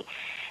surprised me.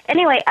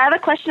 Anyway, I have a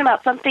question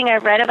about something I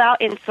read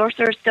about in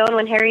Sorcerer's Stone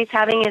when Harry's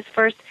having his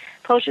first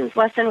potions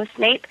lesson with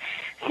Snape.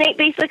 Snape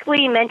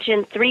basically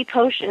mentioned 3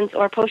 potions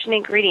or potion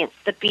ingredients,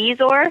 the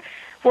Bezoar,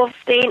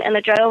 Wolfsbane, and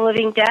the Dread of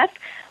Living Death.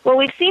 Well,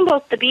 we've seen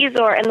both the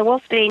Bezoar and the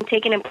Wolfsbane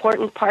take an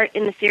important part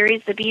in the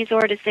series, the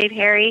Bezoar to save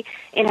Harry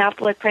in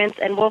Half-Blood Prince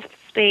and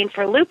Wolfsbane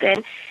for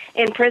Lupin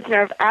in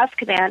Prisoner of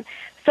Azkaban.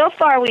 So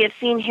far, we have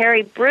seen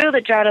Harry brew the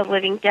Dread of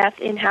Living Death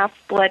in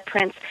Half-Blood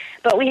Prince,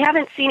 but we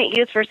haven't seen it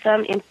used for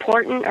some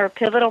important or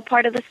pivotal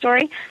part of the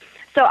story.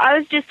 So I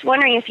was just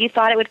wondering if you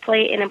thought it would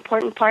play an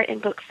important part in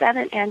Book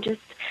 7, and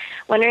just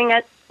wondering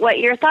what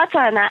your thoughts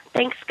are on that.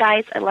 Thanks,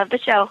 guys. I love the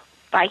show.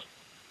 Bye.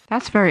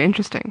 That's very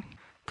interesting.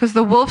 Because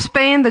the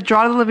Wolfsbane, the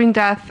Draught of the Living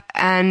Death,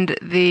 and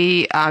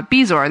the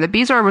Bezoar. The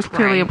Bezoar was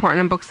clearly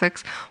important in Book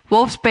 6.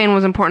 Wolfsbane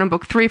was important in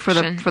Book 3 for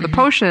the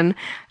potion.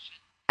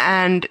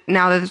 And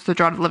now there's the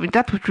Draught of the Living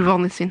Death, which we've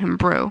only seen him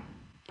brew.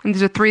 And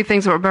these are 3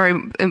 things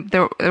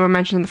that were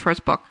mentioned in the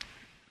first book.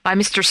 By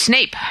Mr.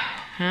 Snape.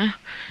 Huh?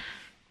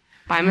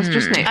 By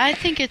Mr. Snape. I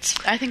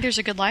think there's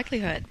a good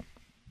likelihood.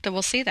 that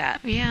we'll see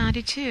that. Yeah, I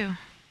do too.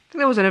 I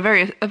think that was a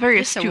very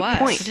Yes, astute it was.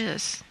 point. It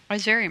is. I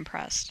was very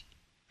impressed.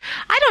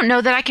 I don't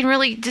know that I can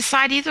really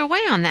decide either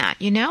way on that.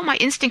 My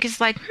instinct is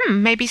like,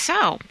 maybe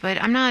so,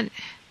 but I'm not.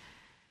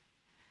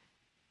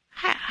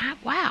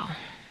 Wow.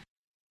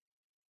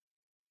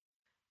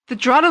 The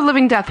Draught of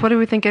Living Death, what do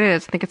we think it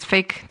is? I think it's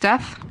fake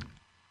death?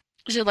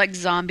 Is it like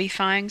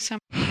zombifying some?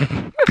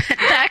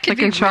 That could Like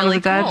be in Shaun of really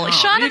the Dead? cool.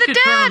 Shaun you of the could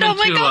turn Dead! him Oh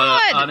my into,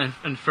 god!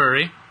 an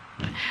furry.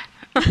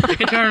 You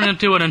could turn him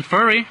into an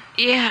furry.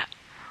 Yeah.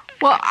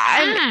 Well,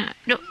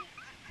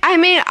 I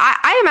mean,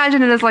 I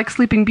imagine it as like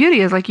Sleeping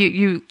Beauty, as like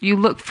you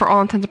look for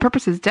all intents and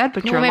purposes dead,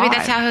 but you're Well, maybe alive.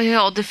 that's how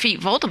he'll defeat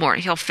Voldemort.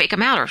 He'll fake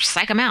him out or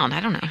psych him out. I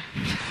don't know.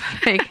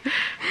 Fake.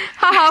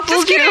 Haha,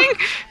 Just kidding.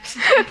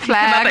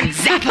 Flag. Come up and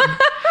zap him.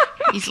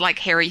 He's like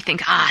Harry. You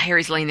think,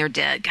 Harry's laying there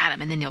dead. Got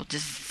him. And then he'll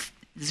just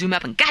zoom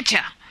up and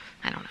gotcha.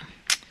 I don't know.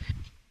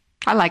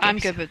 I like it. I'm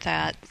good with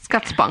that. It's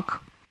got spunk.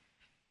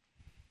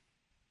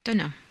 Don't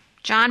know.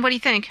 John, what do you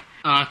think?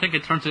 I think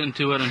it turns it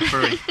into an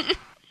furry.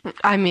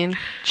 I mean,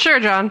 sure,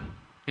 John.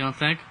 You don't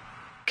think?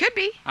 Could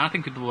be. I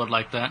think people would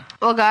like that.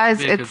 Well, guys,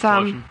 Be a good it's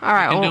portion. all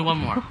right. We can well, do one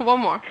more. One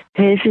more.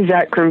 Hey, this is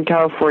Zach from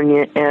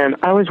California, and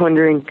I was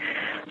wondering,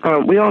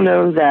 we all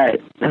know that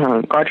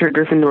Godric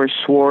Gryffindor's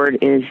sword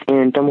is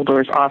in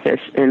Dumbledore's office,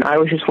 and I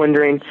was just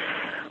wondering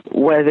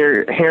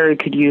whether Harry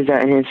could use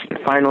that in his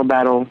final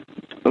battle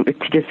to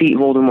defeat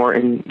Voldemort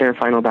in their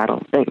final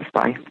battle. Thanks,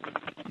 bye.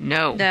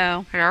 No.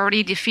 It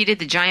already defeated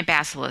the giant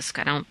basilisk.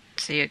 I don't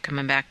see it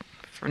coming back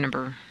for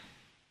number...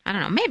 I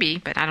don't know, maybe,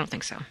 but I don't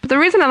think so. But the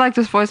reason I like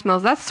this voicemail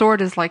is that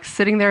sword is like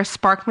sitting there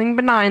sparkling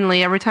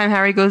benignly every time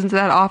Harry goes into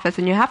that office,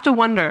 and you have to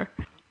wonder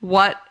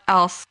what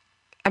else.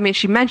 I mean,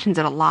 she mentions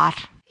it a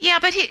lot. Yeah,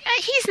 but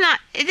he's not...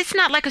 It's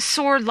not like a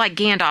sword like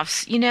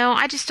Gandalf's,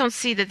 I just don't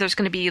see that there's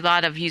going to be a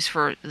lot of use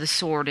for the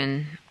sword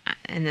in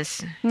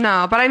this...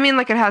 No, but I mean,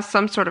 like, it has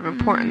some sort of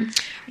importance.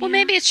 Well,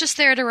 maybe it's just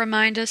there to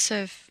remind us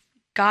of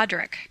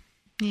Godric.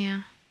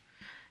 Yeah.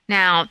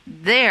 Now,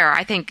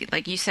 I think,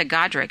 like you said,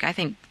 Godric, I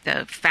think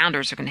the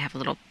founders are going to have a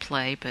little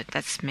play, but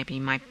that's maybe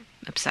my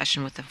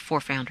obsession with the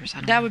 4 founders. I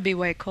don't know. That would be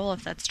way cool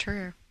if that's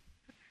true.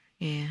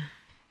 Yeah.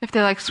 If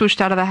they, like,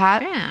 swooshed out of the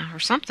hat? Yeah, or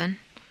something.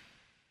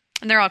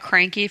 And they're all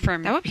cranky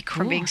from, that would be cool.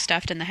 from being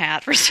stuffed in the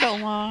hat for so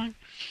long.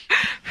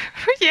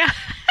 Yeah.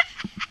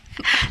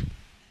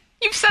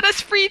 You've set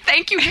us free.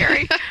 Thank you,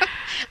 Harry.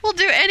 We'll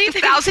do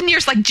anything. 1,000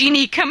 years like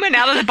Genie coming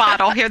out of the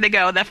bottle. Here they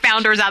go. The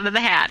founders out of the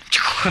hat.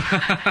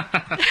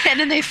 And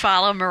then they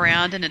follow him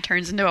around and it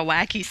turns into a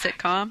wacky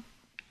sitcom.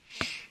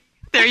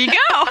 There you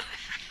go.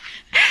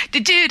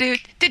 Do-do-do,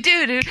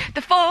 do-do-do,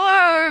 the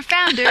 4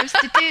 founders,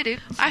 do-do-do.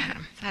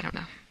 I don't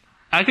know.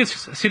 I could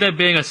see that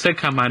being a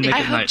sitcom on Nick I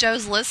at hope Night.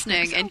 Joe's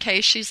listening in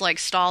case she's like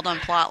stalled on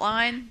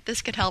plotline.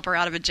 This could help her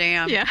out of a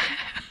jam. Yeah.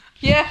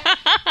 Yeah.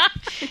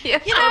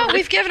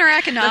 We've given her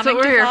economic That's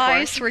what we're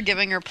advice. here for. We're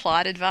giving her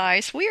plot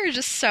advice. We are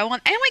just so on.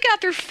 And we got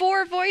through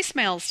 4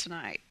 voicemails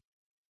tonight.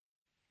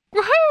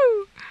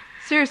 Woohoo!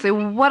 Seriously,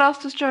 what else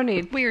does Joe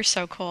need? We are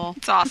so cool.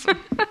 It's awesome.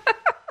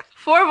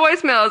 4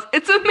 voicemails.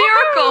 It's a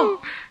miracle.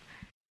 Woo-hoo!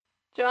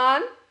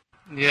 John?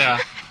 Yeah.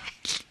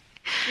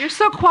 You're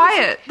so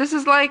quiet. This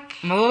is like...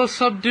 I'm a little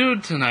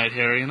subdued tonight,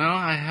 Harry,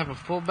 I have a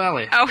full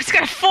belly. Oh, he's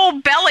got a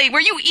full belly. Were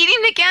you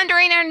eating again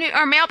during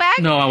our mailbag?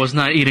 No, I was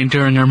not eating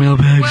during our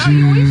mailbags.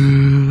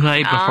 I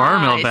ate before our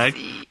mailbag.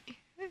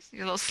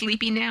 You're a little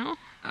sleepy now?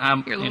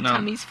 Your little tummy's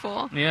tummy's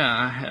full?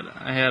 Yeah,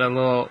 I had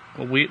a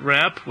wheat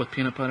wrap with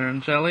peanut butter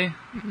and jelly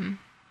Mm-hmm.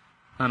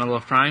 on a little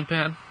frying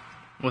pan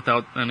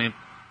without any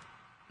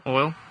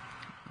oil.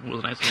 It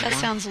was nice and That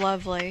warm. sounds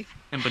lovely.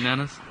 And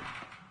bananas.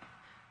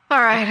 All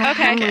right.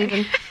 Okay. I'm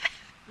leaving.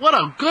 What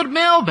a good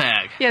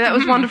mailbag. Yeah, that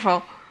was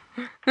wonderful.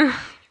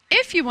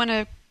 If you want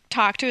to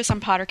talk to us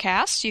on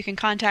Pottercast, you can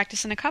contact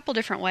us in a couple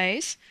different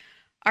ways.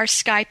 Our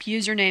Skype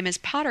username is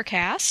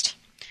Pottercast.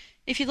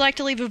 If you'd like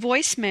to leave a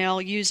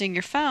voicemail using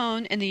your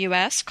phone in the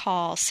U.S.,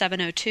 call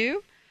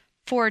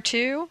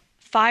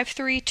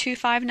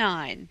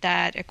 702-42-53259.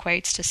 That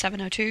equates to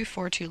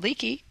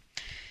 702-42-LEAKY.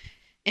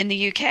 In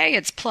the UK,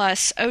 it's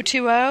plus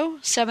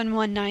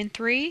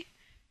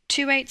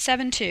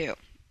 020-7193-2872.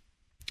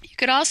 You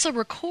could also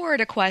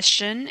record a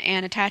question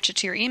and attach it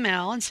to your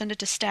email and send it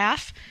to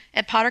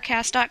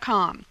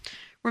staff@pottercast.com.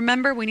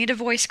 Remember, we need a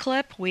voice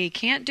clip. We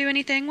can't do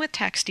anything with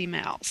text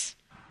emails.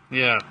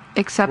 Yeah.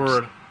 Except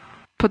Word.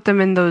 put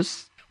them in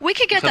those... We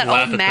could get Except that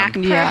laugh old at Mac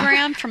them.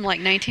 program from like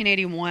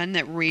 1981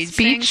 that reads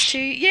Speech? things to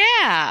you.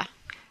 Yeah.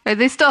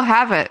 They still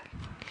have it. It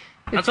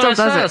That's still what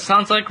I does said. it. It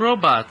sounds like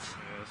robots.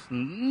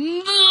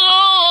 Dullish.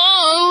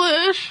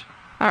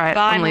 All right,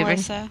 Bye, I'm leaving.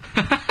 Melissa.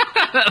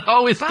 That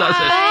always does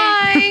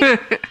it.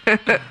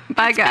 Bye.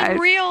 Bye, guys. Been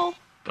real.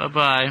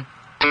 Bye-bye.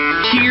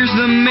 Here's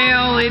the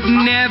mail, it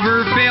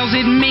never fails.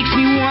 It makes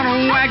me want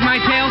to wag my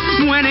tail.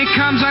 When it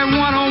comes, I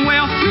want to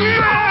wail.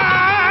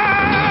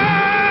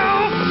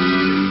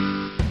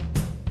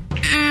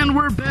 And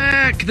we're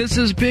back. This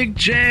is Big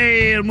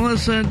J and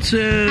Melissa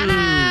too.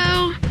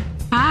 Hello.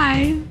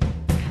 Hi.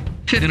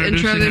 5th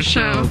intro of the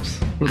show.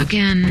 For the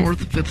Again.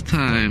 4th, 5th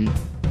time.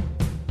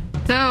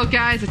 So,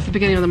 guys, it's the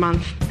beginning of the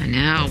month. I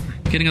know.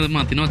 Beginning of the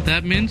month. You know what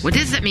that means? What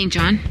does that mean,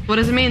 John? What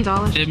does it mean,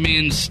 Dawlish? It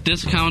means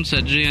discounts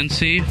at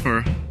GNC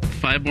for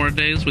 5 more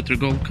days with your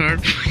gold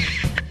card.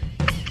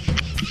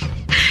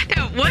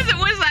 It wasn't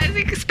what I was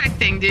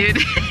expecting, dude.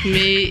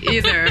 Me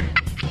either.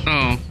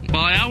 Oh,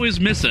 well, I always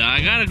miss it.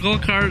 I got a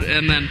gold card,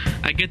 and then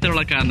I get there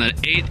like on the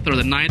 8th or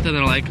the 9th, and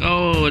they're like,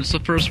 oh, it's the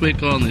first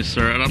week only,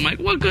 sir. And I'm like,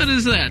 what good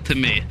is that to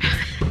me?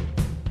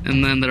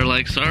 And then they're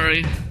like,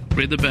 sorry,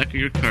 read the back of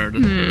your card.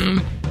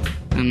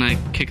 And I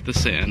kick the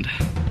sand.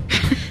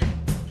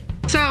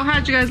 So, how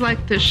did you guys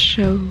like this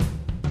show?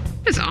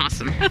 It was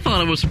awesome. I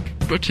thought it was a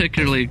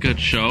particularly good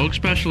show,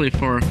 especially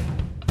for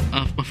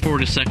a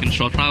 40-second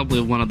show. Probably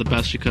one of the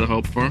best you could have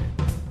hoped for.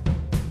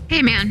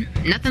 Hey, man,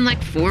 nothing like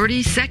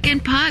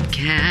 40-second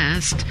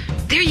podcast.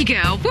 There you go.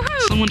 Woohoo!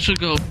 Someone should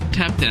go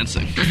tap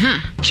dancing.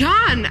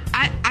 John,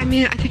 I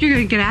mean, I think you're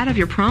going to get out of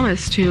your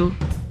promise to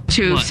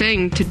What?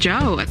 sing to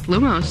Joe at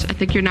Lumos. I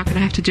think you're not going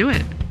to have to do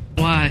it.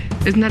 Why?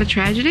 Isn't that a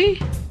tragedy?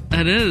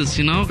 It is,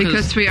 you know,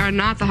 because we are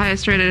not the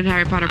highest rated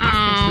Harry Potter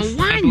podcast. Oh,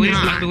 why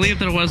I believe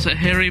there was a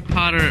Harry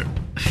Potter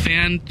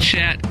fan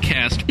chat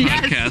cast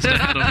podcast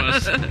ahead of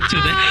us today.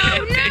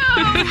 Oh,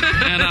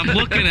 no! And I'm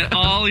looking at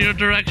all your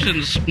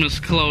directions, Miss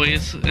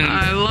Chloe's and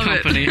I love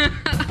company. it.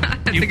 I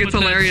think it's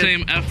hilarious. That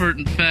same effort,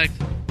 in fact,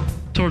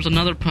 towards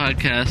another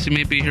podcast.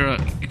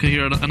 You could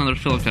hear another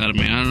Philip out of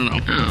me. I don't know.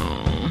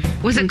 Oh,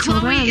 was it Until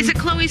Chloe? then. Is it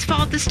Chloe's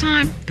fault this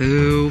time?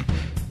 Boo.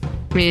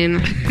 I mean,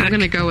 I'm going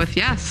to go with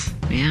yes.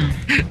 Yeah.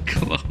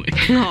 Chloe.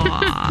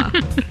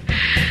 Aww.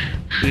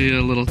 Be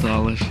a little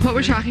Dawlish. What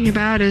we're talking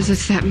about is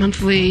it's that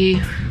monthly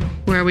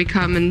where we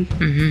come and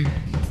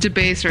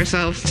debase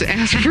ourselves to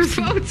ask for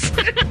votes.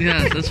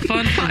 Yes, it's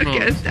fun for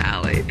Podcast votes.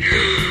 Alley.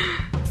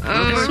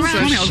 Vote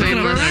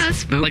for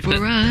us. Vote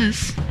for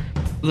us.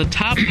 The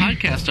top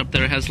podcast up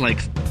there has like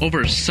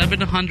over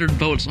 700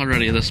 votes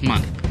already this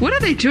month. What are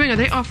they doing? Are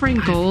they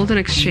offering gold in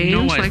exchange?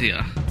 No Like,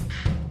 idea.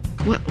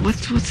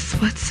 What's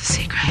the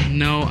secret?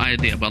 No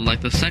idea. But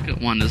like the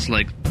second one is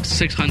like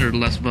 600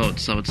 less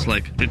votes, so it's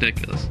like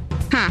ridiculous.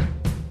 Huh.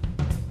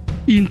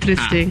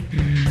 Interesting.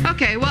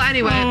 Okay, well,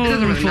 anyway, it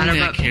doesn't really if only I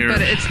matter, cared.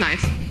 but it's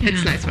nice.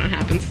 It's nice when it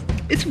happens.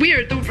 It's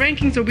weird. The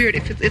rankings are weird.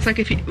 It's like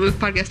if you, with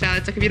Podcast Alley,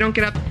 it's like if you don't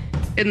get up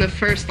in the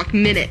first like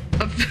minute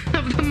of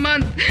the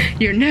month,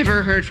 you're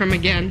never heard from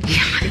again.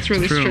 It's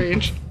really True.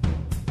 strange.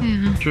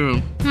 Yeah.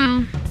 True.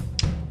 Well,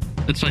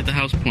 It's like the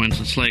house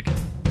points. It's like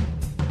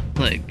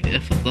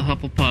if the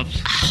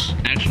Hufflepuffs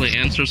actually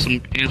answers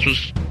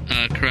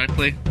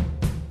correctly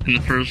in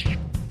the first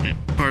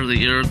part of the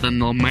year, then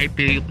they might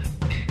be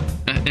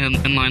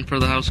in line for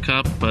the House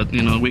Cup. But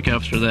a week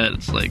after that,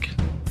 it's like,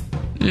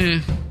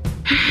 you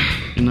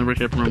never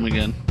hear from them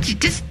again.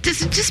 does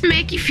it just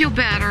make you feel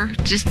better?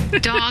 Just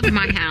dog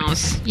my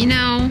house,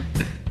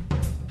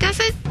 Does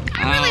it?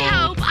 I really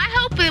hope. I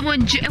hope that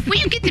when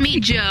you get to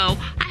meet Jo,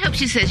 I hope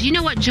she says, "You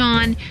know what,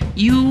 John?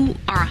 You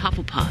are a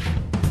Hufflepuff."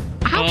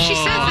 I hope she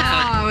says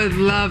that. I would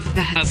love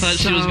that. I thought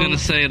she was going to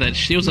say that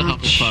she was a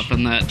Hufflepuff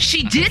and that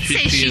She did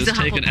say she's a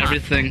taken Hufflepuff.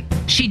 Everything.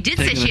 She did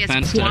say taking she has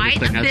offense to quite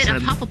a everything I bit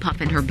of said.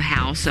 Hufflepuff in her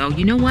house. So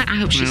you know what? I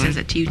hope she Really? says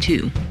that to you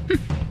too.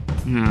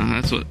 No,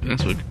 that's what.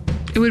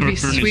 It would be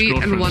Bernie's sweet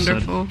and girlfriend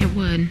said. wonderful. It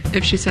would.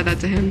 If she said that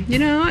to him.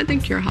 I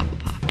think you're a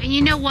Hufflepuff. And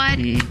you know what?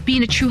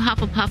 Being a true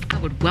Hufflepuff, I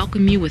would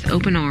welcome you with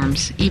open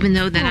arms. Even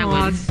though that I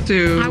would.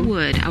 Sue. I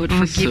would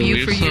forgive Sue,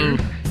 you for your.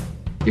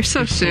 You're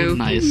so Sue.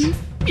 nice.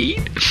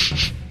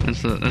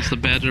 That's the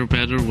badger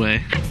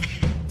way.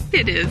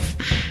 It is.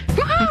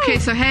 Okay,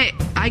 so hey,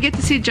 I get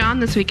to see John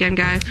this weekend,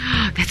 guys.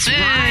 That's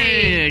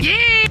Hey! right.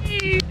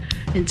 Yay!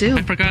 And do.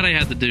 I forgot I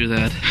had to do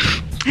that.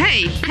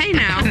 Hey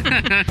now.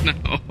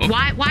 No.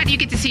 Why do you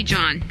get to see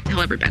John?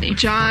 Tell everybody.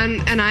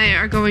 John and I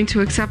are going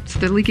to accept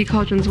the Leaky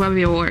Cauldrons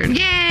Webby Award.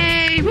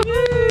 Yay! Woo!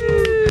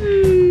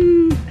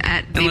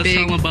 At And let's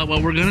tell them about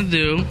what we're gonna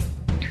do.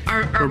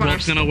 We're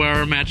both gonna wear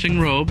our matching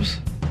robes.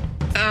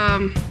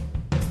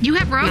 You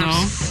have robes? No.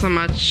 So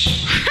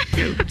much.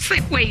 It's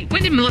like, wait,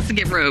 when did Melissa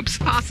get robes?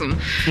 Awesome.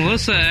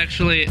 Melissa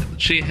actually,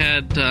 she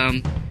had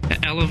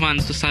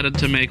Elevons decided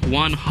to make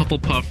one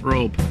Hufflepuff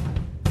robe,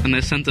 and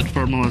they sent it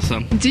for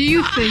Melissa. Do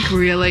you think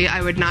really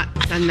I would not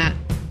send that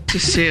to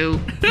Sue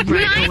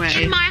right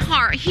away? In my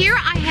heart, here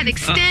I had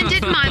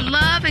extended my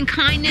love and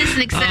kindness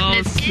and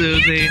acceptance.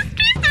 Susie.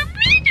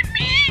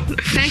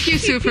 Thank you,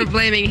 Sue, for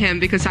blaming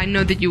him, because I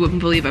know that you wouldn't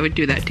believe I would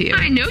do that to you.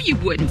 I know you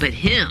wouldn't, but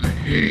him.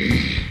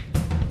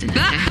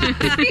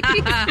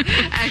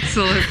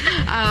 Excellent.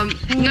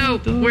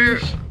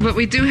 But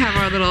we do have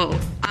our little.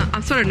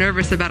 I'm sort of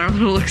nervous about our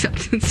little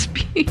acceptance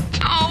speech.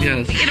 Oh,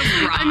 Yes.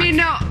 it'll rock. I mean,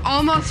 no,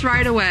 almost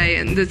right away,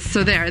 and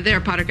so there,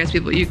 Pottercast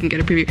people, you can get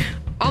a preview.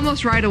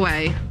 Almost right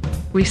away,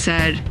 we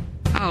said,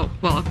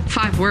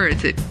 5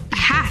 words. It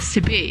has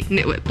to be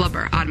Nitwit,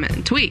 Blubber, Oddment,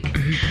 and Tweak.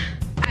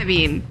 I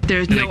mean,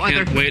 there's And no I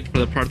can't other. wait for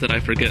the part that I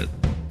forget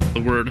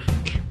the word.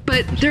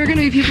 But there are going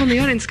to be people in the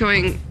audience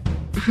going,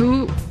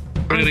 "Who We're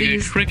are gonna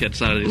these get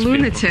crickets out of these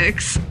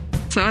lunatics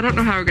So I don't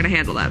know how we're going to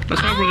handle that.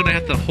 That's why we're going to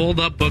have to hold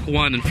up book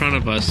 1 in front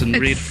of us and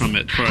read from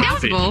it for our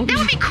feet. That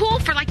would be cool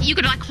for, like, you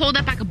could, like, hold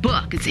up, like, a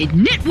book and say,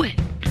 nitwit,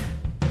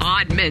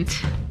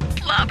 oddment,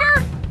 blubber,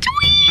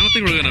 I don't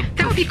think we're going to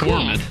That would be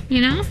cool. it.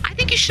 You know? I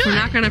think you should. We're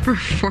not going to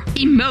perform.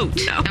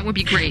 Emote. No. That would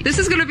be great. This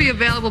is going to be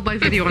available by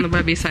video on the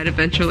Webby site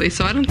eventually,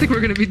 so I don't think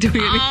we're going to be doing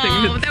anything.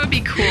 Oh, that would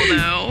be cool,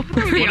 though.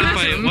 That would be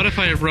awesome. What if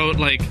I wrote,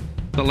 like,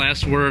 the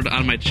last word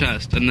on my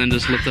chest and then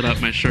just lifted up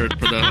my shirt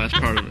for the last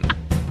part of it?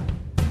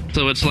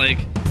 So it's like,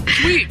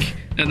 tweak!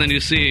 And then you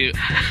see,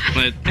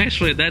 but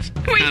actually, that's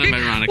kind of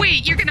ironic.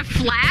 Wait, you're going to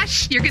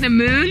flash? You're going to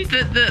moon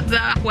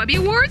the Webby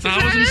Awards?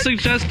 I wasn't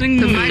suggesting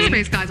the moon.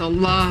 MySpace guys will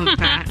love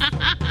that.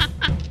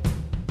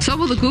 So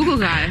will the Google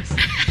guys.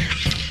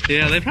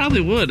 Yeah, they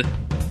probably would.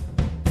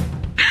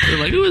 They're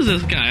like, who is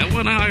this guy? I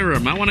want to hire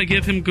him. I want to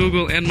give him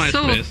Google and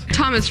MySpace. So,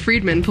 Thomas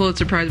Friedman,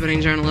 Pulitzer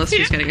Prize-winning journalist,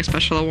 is getting a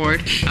special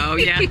award. Oh,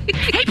 yeah.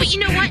 Hey, but you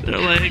know what? They're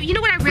like, you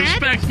know what I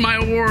read? Respect my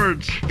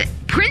awards.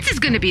 Prince is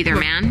going to be there,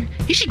 man.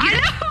 You should get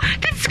it.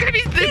 That's going to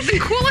be the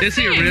coolest thing. Is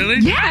he really?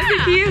 Yeah. I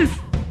think he is.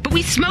 But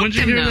we smoked When'd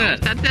you him, hear though.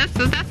 that?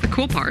 That's the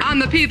cool part. On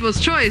the People's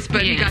Choice,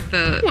 but he got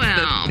the...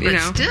 Well, you but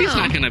know. still. He's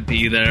not going to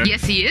be there.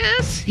 Yes, he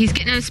is. He's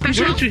getting a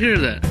special... Where did you hear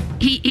that?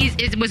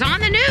 It was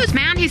on the news,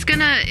 man. He's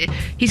gonna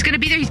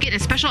be there. He's getting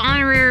a special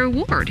honorary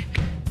award.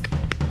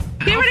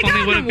 How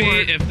funny would it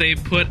be if they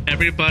put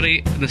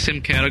everybody in the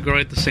same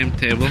category at the same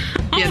table?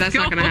 Yeah, that's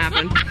not going to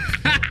happen.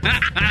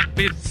 That'd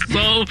be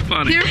so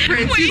funny. Here,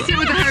 Prince, you sit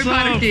with the Harry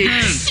Potter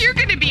geeks. You're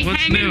going to be What's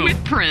hanging new?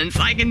 with Prince.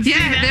 I can see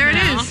that there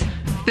now. it is.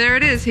 There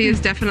it is. He is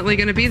definitely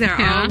going to be there.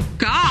 Yeah. Oh,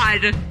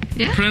 God.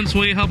 Yeah. Prince,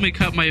 will you help me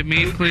cut my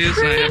meat, please?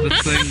 I have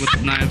this thing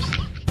with knives.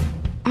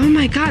 Oh,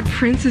 my God.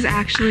 Prince is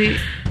actually...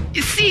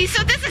 You see,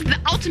 so this is the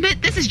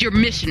ultimate. This is your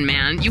mission,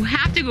 man. You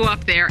have to go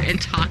up there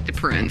and talk to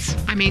Prince.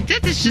 I mean, this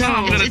is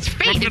just it's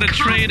fate. We're gonna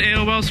trade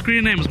AOL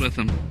screen names with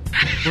him.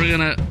 You're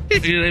gonna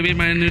be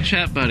my new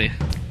chat buddy.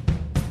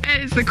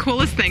 It's the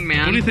coolest thing,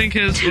 man. What do you think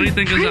his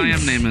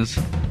IM name is?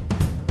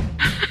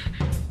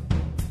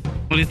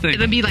 What do you think?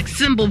 It'll be like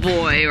Symbol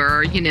Boy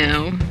or,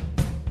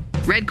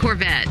 Red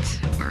Corvette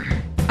or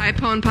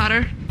iPhone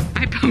Potter.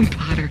 iPhone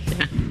Potter,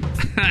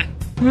 yeah.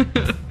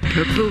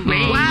 Purple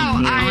rain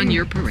on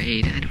your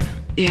parade. I don't know.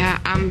 Yeah,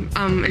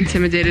 I'm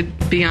intimidated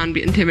beyond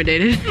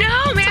intimidated.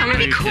 No, man, that'd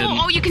be cool.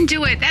 Oh, you can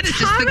do it. That is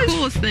just the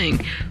coolest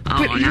thing.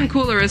 But even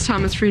cooler is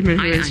Thomas Friedman,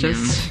 who is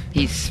just...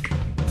 He's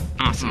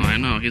awesome. Oh, I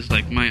know. He's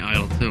like my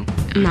idol, too.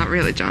 Not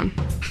really, John.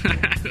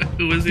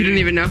 Who is he? You didn't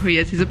even know who he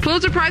is. He's a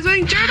Pulitzer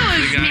Prize-winning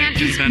journalist. Man,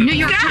 he's New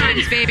York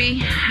Times,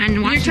 baby. And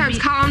New York Times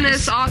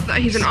columnist, author.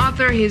 He's an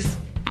author. He's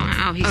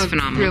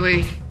phenomenal.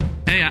 Really...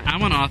 Hey,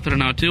 I'm an author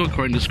now, too,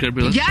 according to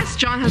Scribulous. Yes,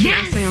 John has an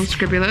essay on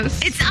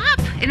Scribulous. It's up,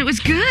 and it was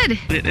good.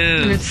 It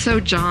is. And it's so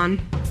John.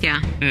 Yeah.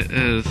 It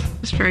is.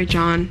 It's very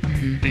John.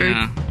 Mm-hmm.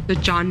 Yeah. The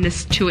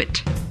Johnness to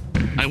it.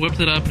 I whipped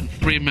it up in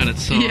 3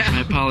 minutes, so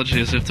my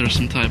apologies if there's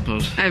some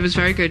typos. It was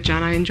very good,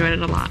 John. I enjoyed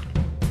it a lot.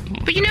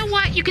 But you know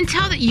what? You can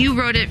tell that you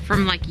wrote it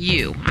from, like,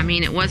 you. I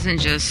mean, it wasn't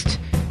just...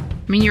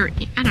 I mean,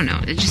 I don't know.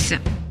 It just...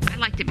 I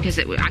liked it because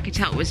I could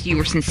tell it was you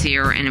were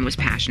sincere and it was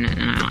passionate,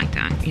 and I like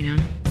that,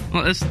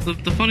 Well, it's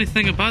the funny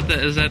thing about that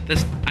is that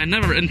I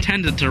never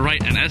intended to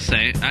write an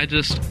essay. I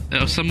just,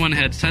 someone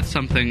had said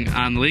something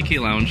on the Leaky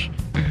Lounge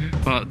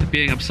about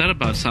being upset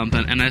about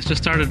something, and I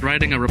just started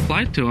writing a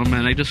reply to him,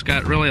 and I just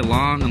got really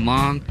long.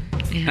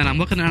 Yeah. And I'm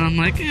looking at it, I'm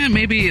like,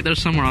 maybe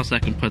there's somewhere else I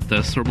can put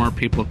this where more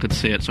people could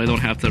see it, so I don't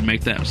have to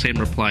make that same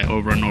reply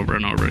over and over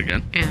and over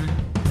again. Yeah.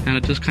 And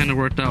it just kind of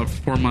worked out.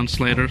 4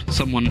 months later,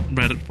 someone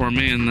read it for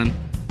me, and then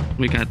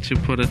we got to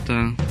put it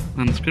on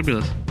the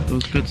Scribulous. It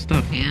was good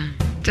stuff. Yeah.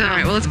 All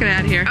right, well, let's get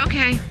out of here.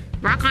 Okay.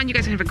 Rock on. You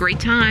guys have a great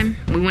time.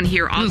 We want to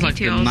hear all details.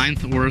 details. This is like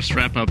the 9th worst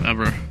wrap-up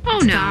ever. Oh,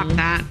 no. Stop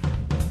that.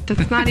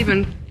 That's not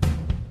even...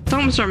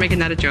 Don't start making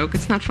that a joke.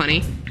 It's not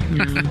funny.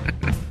 No.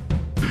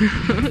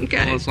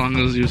 Okay. Well, as long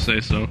as you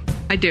say so.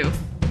 I do.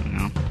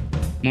 Yeah.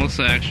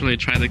 Melissa actually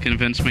tried to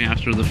convince me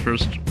after the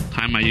first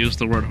time I used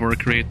the word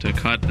Horcrete to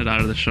cut it out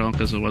of the show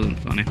because it wasn't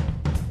funny.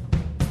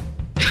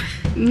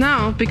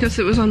 No, because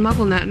it was on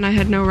MuggleNet and I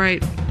had no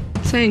right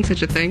saying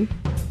such a thing.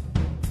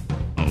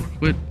 Oh,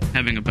 quit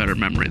having a better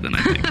memory than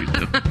I think you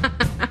do.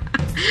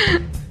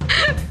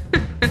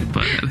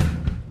 Butthead.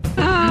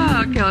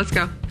 Oh, okay, let's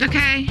go.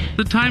 Okay.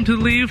 The time to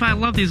leave. I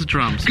love these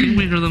drums. Can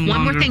we hear them One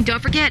longer? more thing.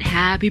 Don't forget.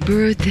 Happy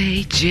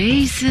birthday,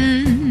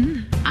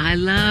 Jason. I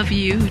love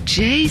you,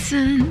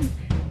 Jason.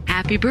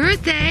 Happy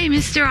birthday,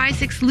 Mr.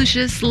 Isaacs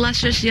Lucius,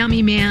 luscious,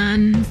 yummy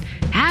man.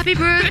 Happy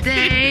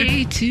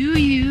birthday to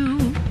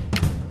you.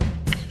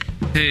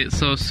 Hey,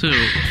 so Sue,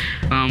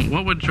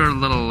 what would your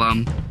little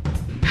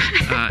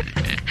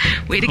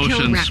Way to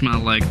potion kill smell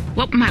like?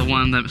 The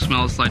one that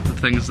smells like the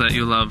things that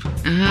you love.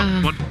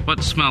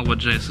 What smell would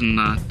Jason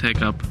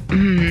take up?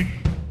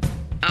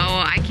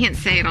 Oh, I can't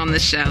say it on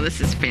this show. This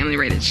is a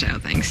family-rated show.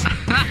 Thanks. Oh.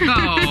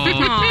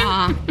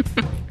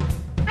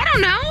 I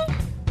don't know.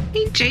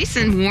 Hey,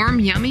 Jason, warm,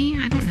 yummy.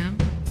 I don't know.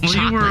 Well,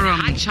 chocolate, you were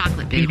hot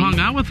chocolate, baby. You hung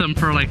out with him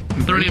for like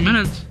 30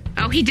 minutes.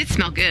 Oh, he did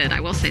smell good.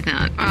 I will say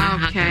that.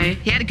 Okay.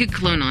 He had a good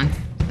cologne on.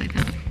 Like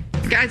that.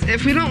 Guys,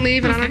 if we don't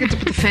leave and I don't get to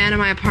put the fan in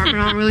my apartment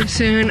on really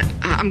soon,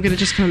 I'm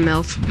just gonna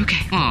melt.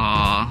 Okay.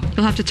 Aww.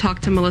 You'll have to talk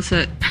to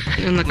Melissa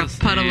in like a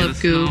puddle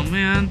of goo.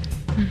 Snowman.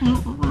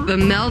 The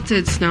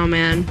melted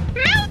snowman.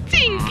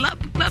 Melting!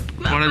 Glub, glub,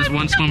 glub. What does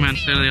one snowman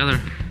say to the other?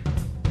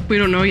 We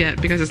don't know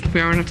yet because we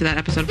aren't up to that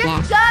episode of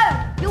Lost. Go!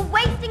 You're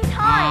wasting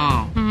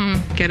time!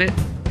 Oh. Get it?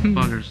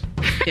 Buggers.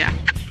 Yeah.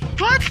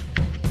 What?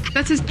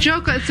 That's his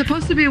joke. It's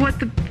supposed to be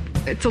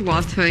it's a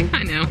Lost thing.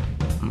 I know.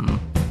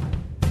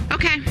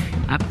 Okay.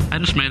 I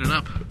just made it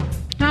up.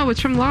 No,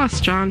 it's from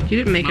Lost, John. You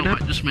didn't make it up.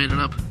 I just made it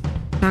up.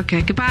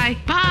 Okay, goodbye.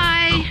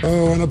 Bye.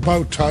 Oh, and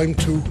about time,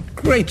 too.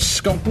 Great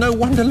Scott, no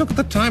wonder. Look at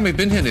the time. We've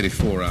been here nearly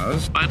 4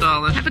 hours. Bye,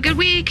 darling. Have a good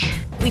week.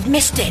 We've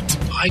missed it.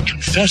 I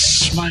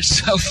confess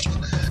myself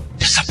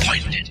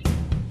disappointed.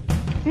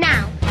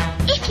 Now,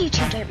 if you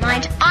two don't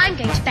mind, I'm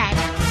going to bed.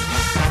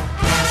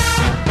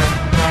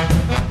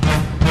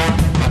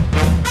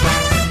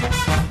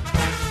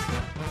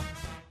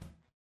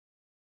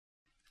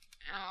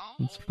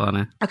 It's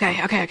funny.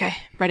 Okay.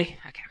 Ready?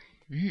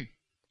 Okay.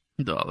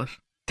 Dollars.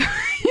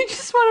 You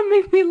just want to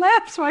make me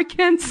laugh so I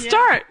can't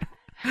start.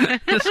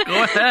 Just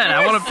go ahead.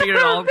 I want to figure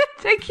it all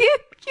I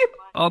can't.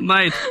 all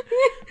night.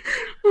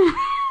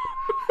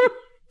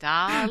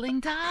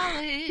 Darling.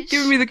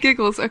 Giving me the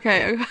giggles.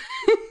 Okay.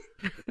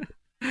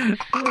 I'm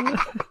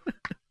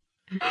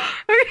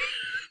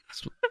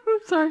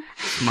sorry.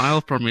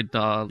 Smile for me,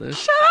 darling.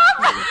 Shut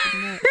up!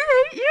 I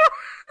hate you.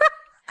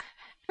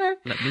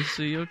 Let me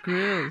see your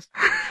grills.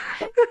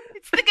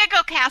 It's the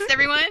Gecko Cast,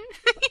 everyone.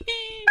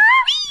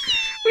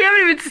 We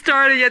haven't even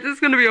started yet. This is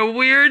going to be a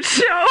weird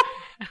show.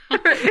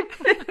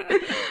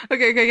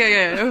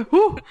 Okay.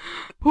 Whew.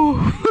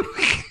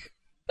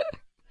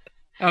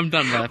 I'm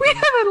done laughing. We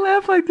haven't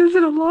laughed like this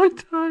in a long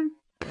time.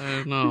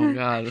 I know,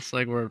 God. It's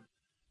like we're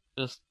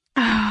just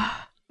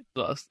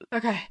exhausted.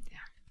 Okay.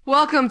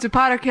 Welcome to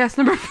Pottercast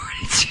number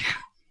 42.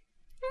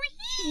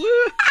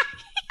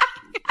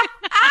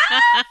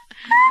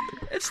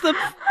 It's the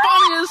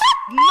funniest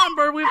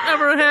number we've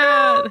ever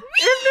had.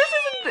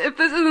 If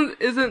this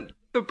isn't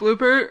the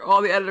blooper,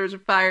 all the editors are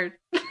fired.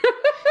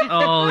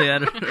 All the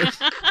editors.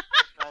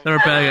 They're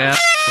bad ass.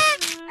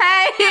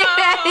 Hey,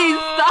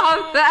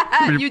 stop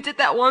that. You did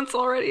that once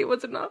already. It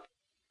was enough.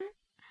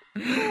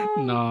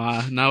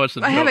 No, now it's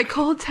a joke. I have a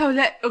cold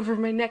towelette over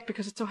my neck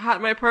because it's so hot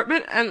in my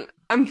apartment, and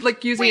I'm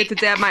like using it to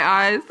dab my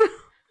eyes.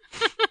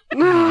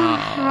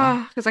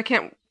 Because I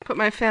can't put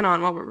my fan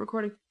on while we're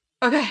recording.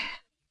 Okay.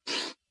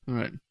 All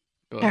right.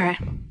 Go All right.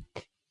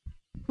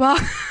 Well.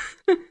 God!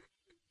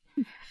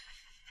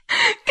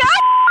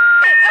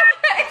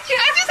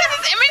 I just had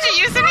this image of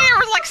you sitting there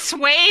like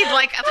swayed,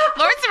 like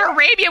Lawrence of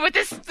Arabia with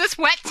this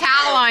wet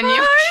towel on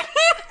you.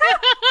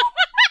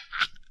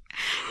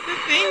 The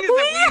things that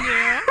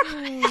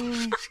we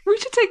do. We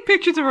should take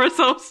pictures of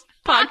ourselves.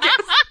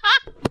 Podcast.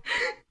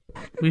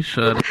 We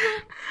should.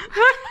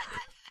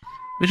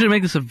 We should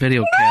make this a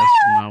video cast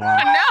from now on.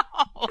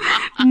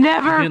 No.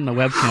 Never. We're getting the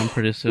webcam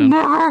pretty soon.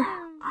 Never.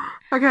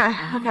 Okay.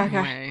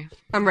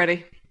 I'm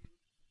ready.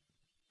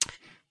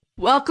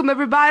 Welcome,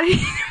 everybody.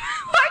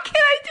 Why can't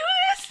I do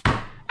this?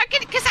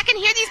 Because I can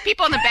hear these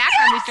people in the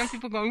background, these drunk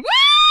people going,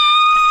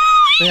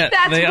 woo! Yeah,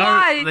 That's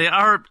why. They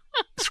are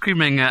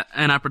screaming at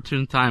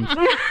inopportune times.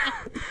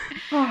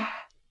 I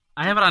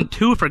have it on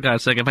 2, for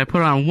God's sake. If I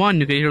put it on 1,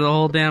 you can hear the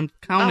whole damn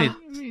county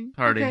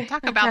party. Okay.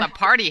 Talk about the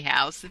party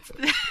house. It's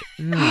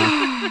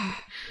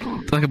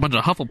like a bunch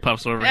of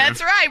Hufflepuffs over here.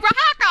 That's right.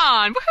 Rock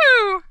on.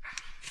 Woohoo!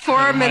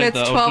 4 minutes,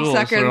 12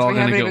 seconds. We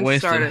haven't even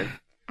wasted. started.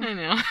 I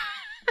know.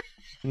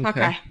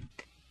 Okay.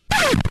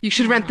 You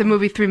should rent the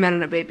movie 3 Men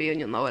and a Baby, and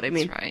you'll know what I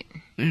mean. That's right.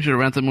 You should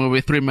rent the movie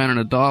 3 Men and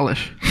a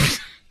Dollish.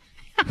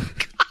 Oh,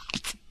 God.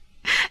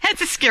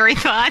 That's a scary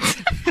thought.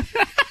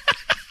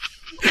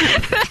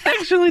 That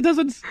actually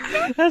doesn't.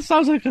 That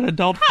sounds like an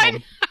adult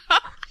film.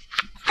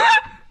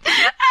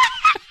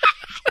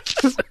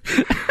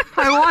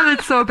 I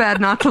wanted so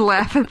bad not to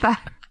laugh at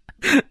that.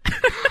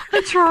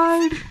 I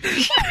tried.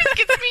 It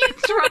gets me in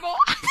trouble.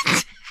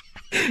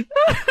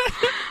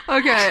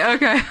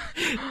 Okay.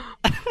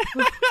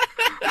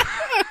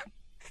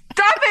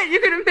 Stop it!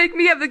 You're gonna make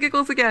me have the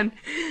giggles again.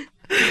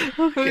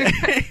 Okay.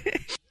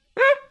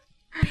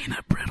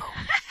 Peanut brittle.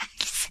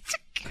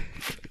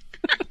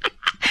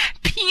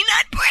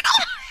 Peanut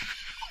brittle.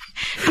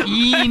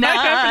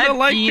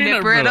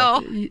 Peanut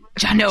brittle.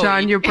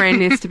 John, your brain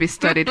needs to be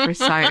studied for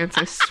science,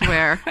 I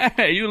swear.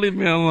 Hey, you leave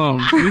me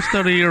alone. You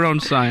study your own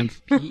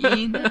science.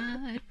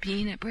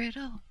 Peanut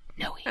brittle.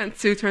 No. And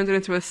Sue turns it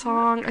into a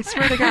song. I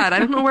swear to God, I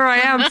don't know where I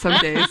am some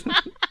days.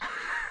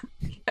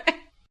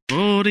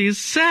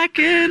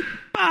 42nd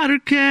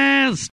Pottercast.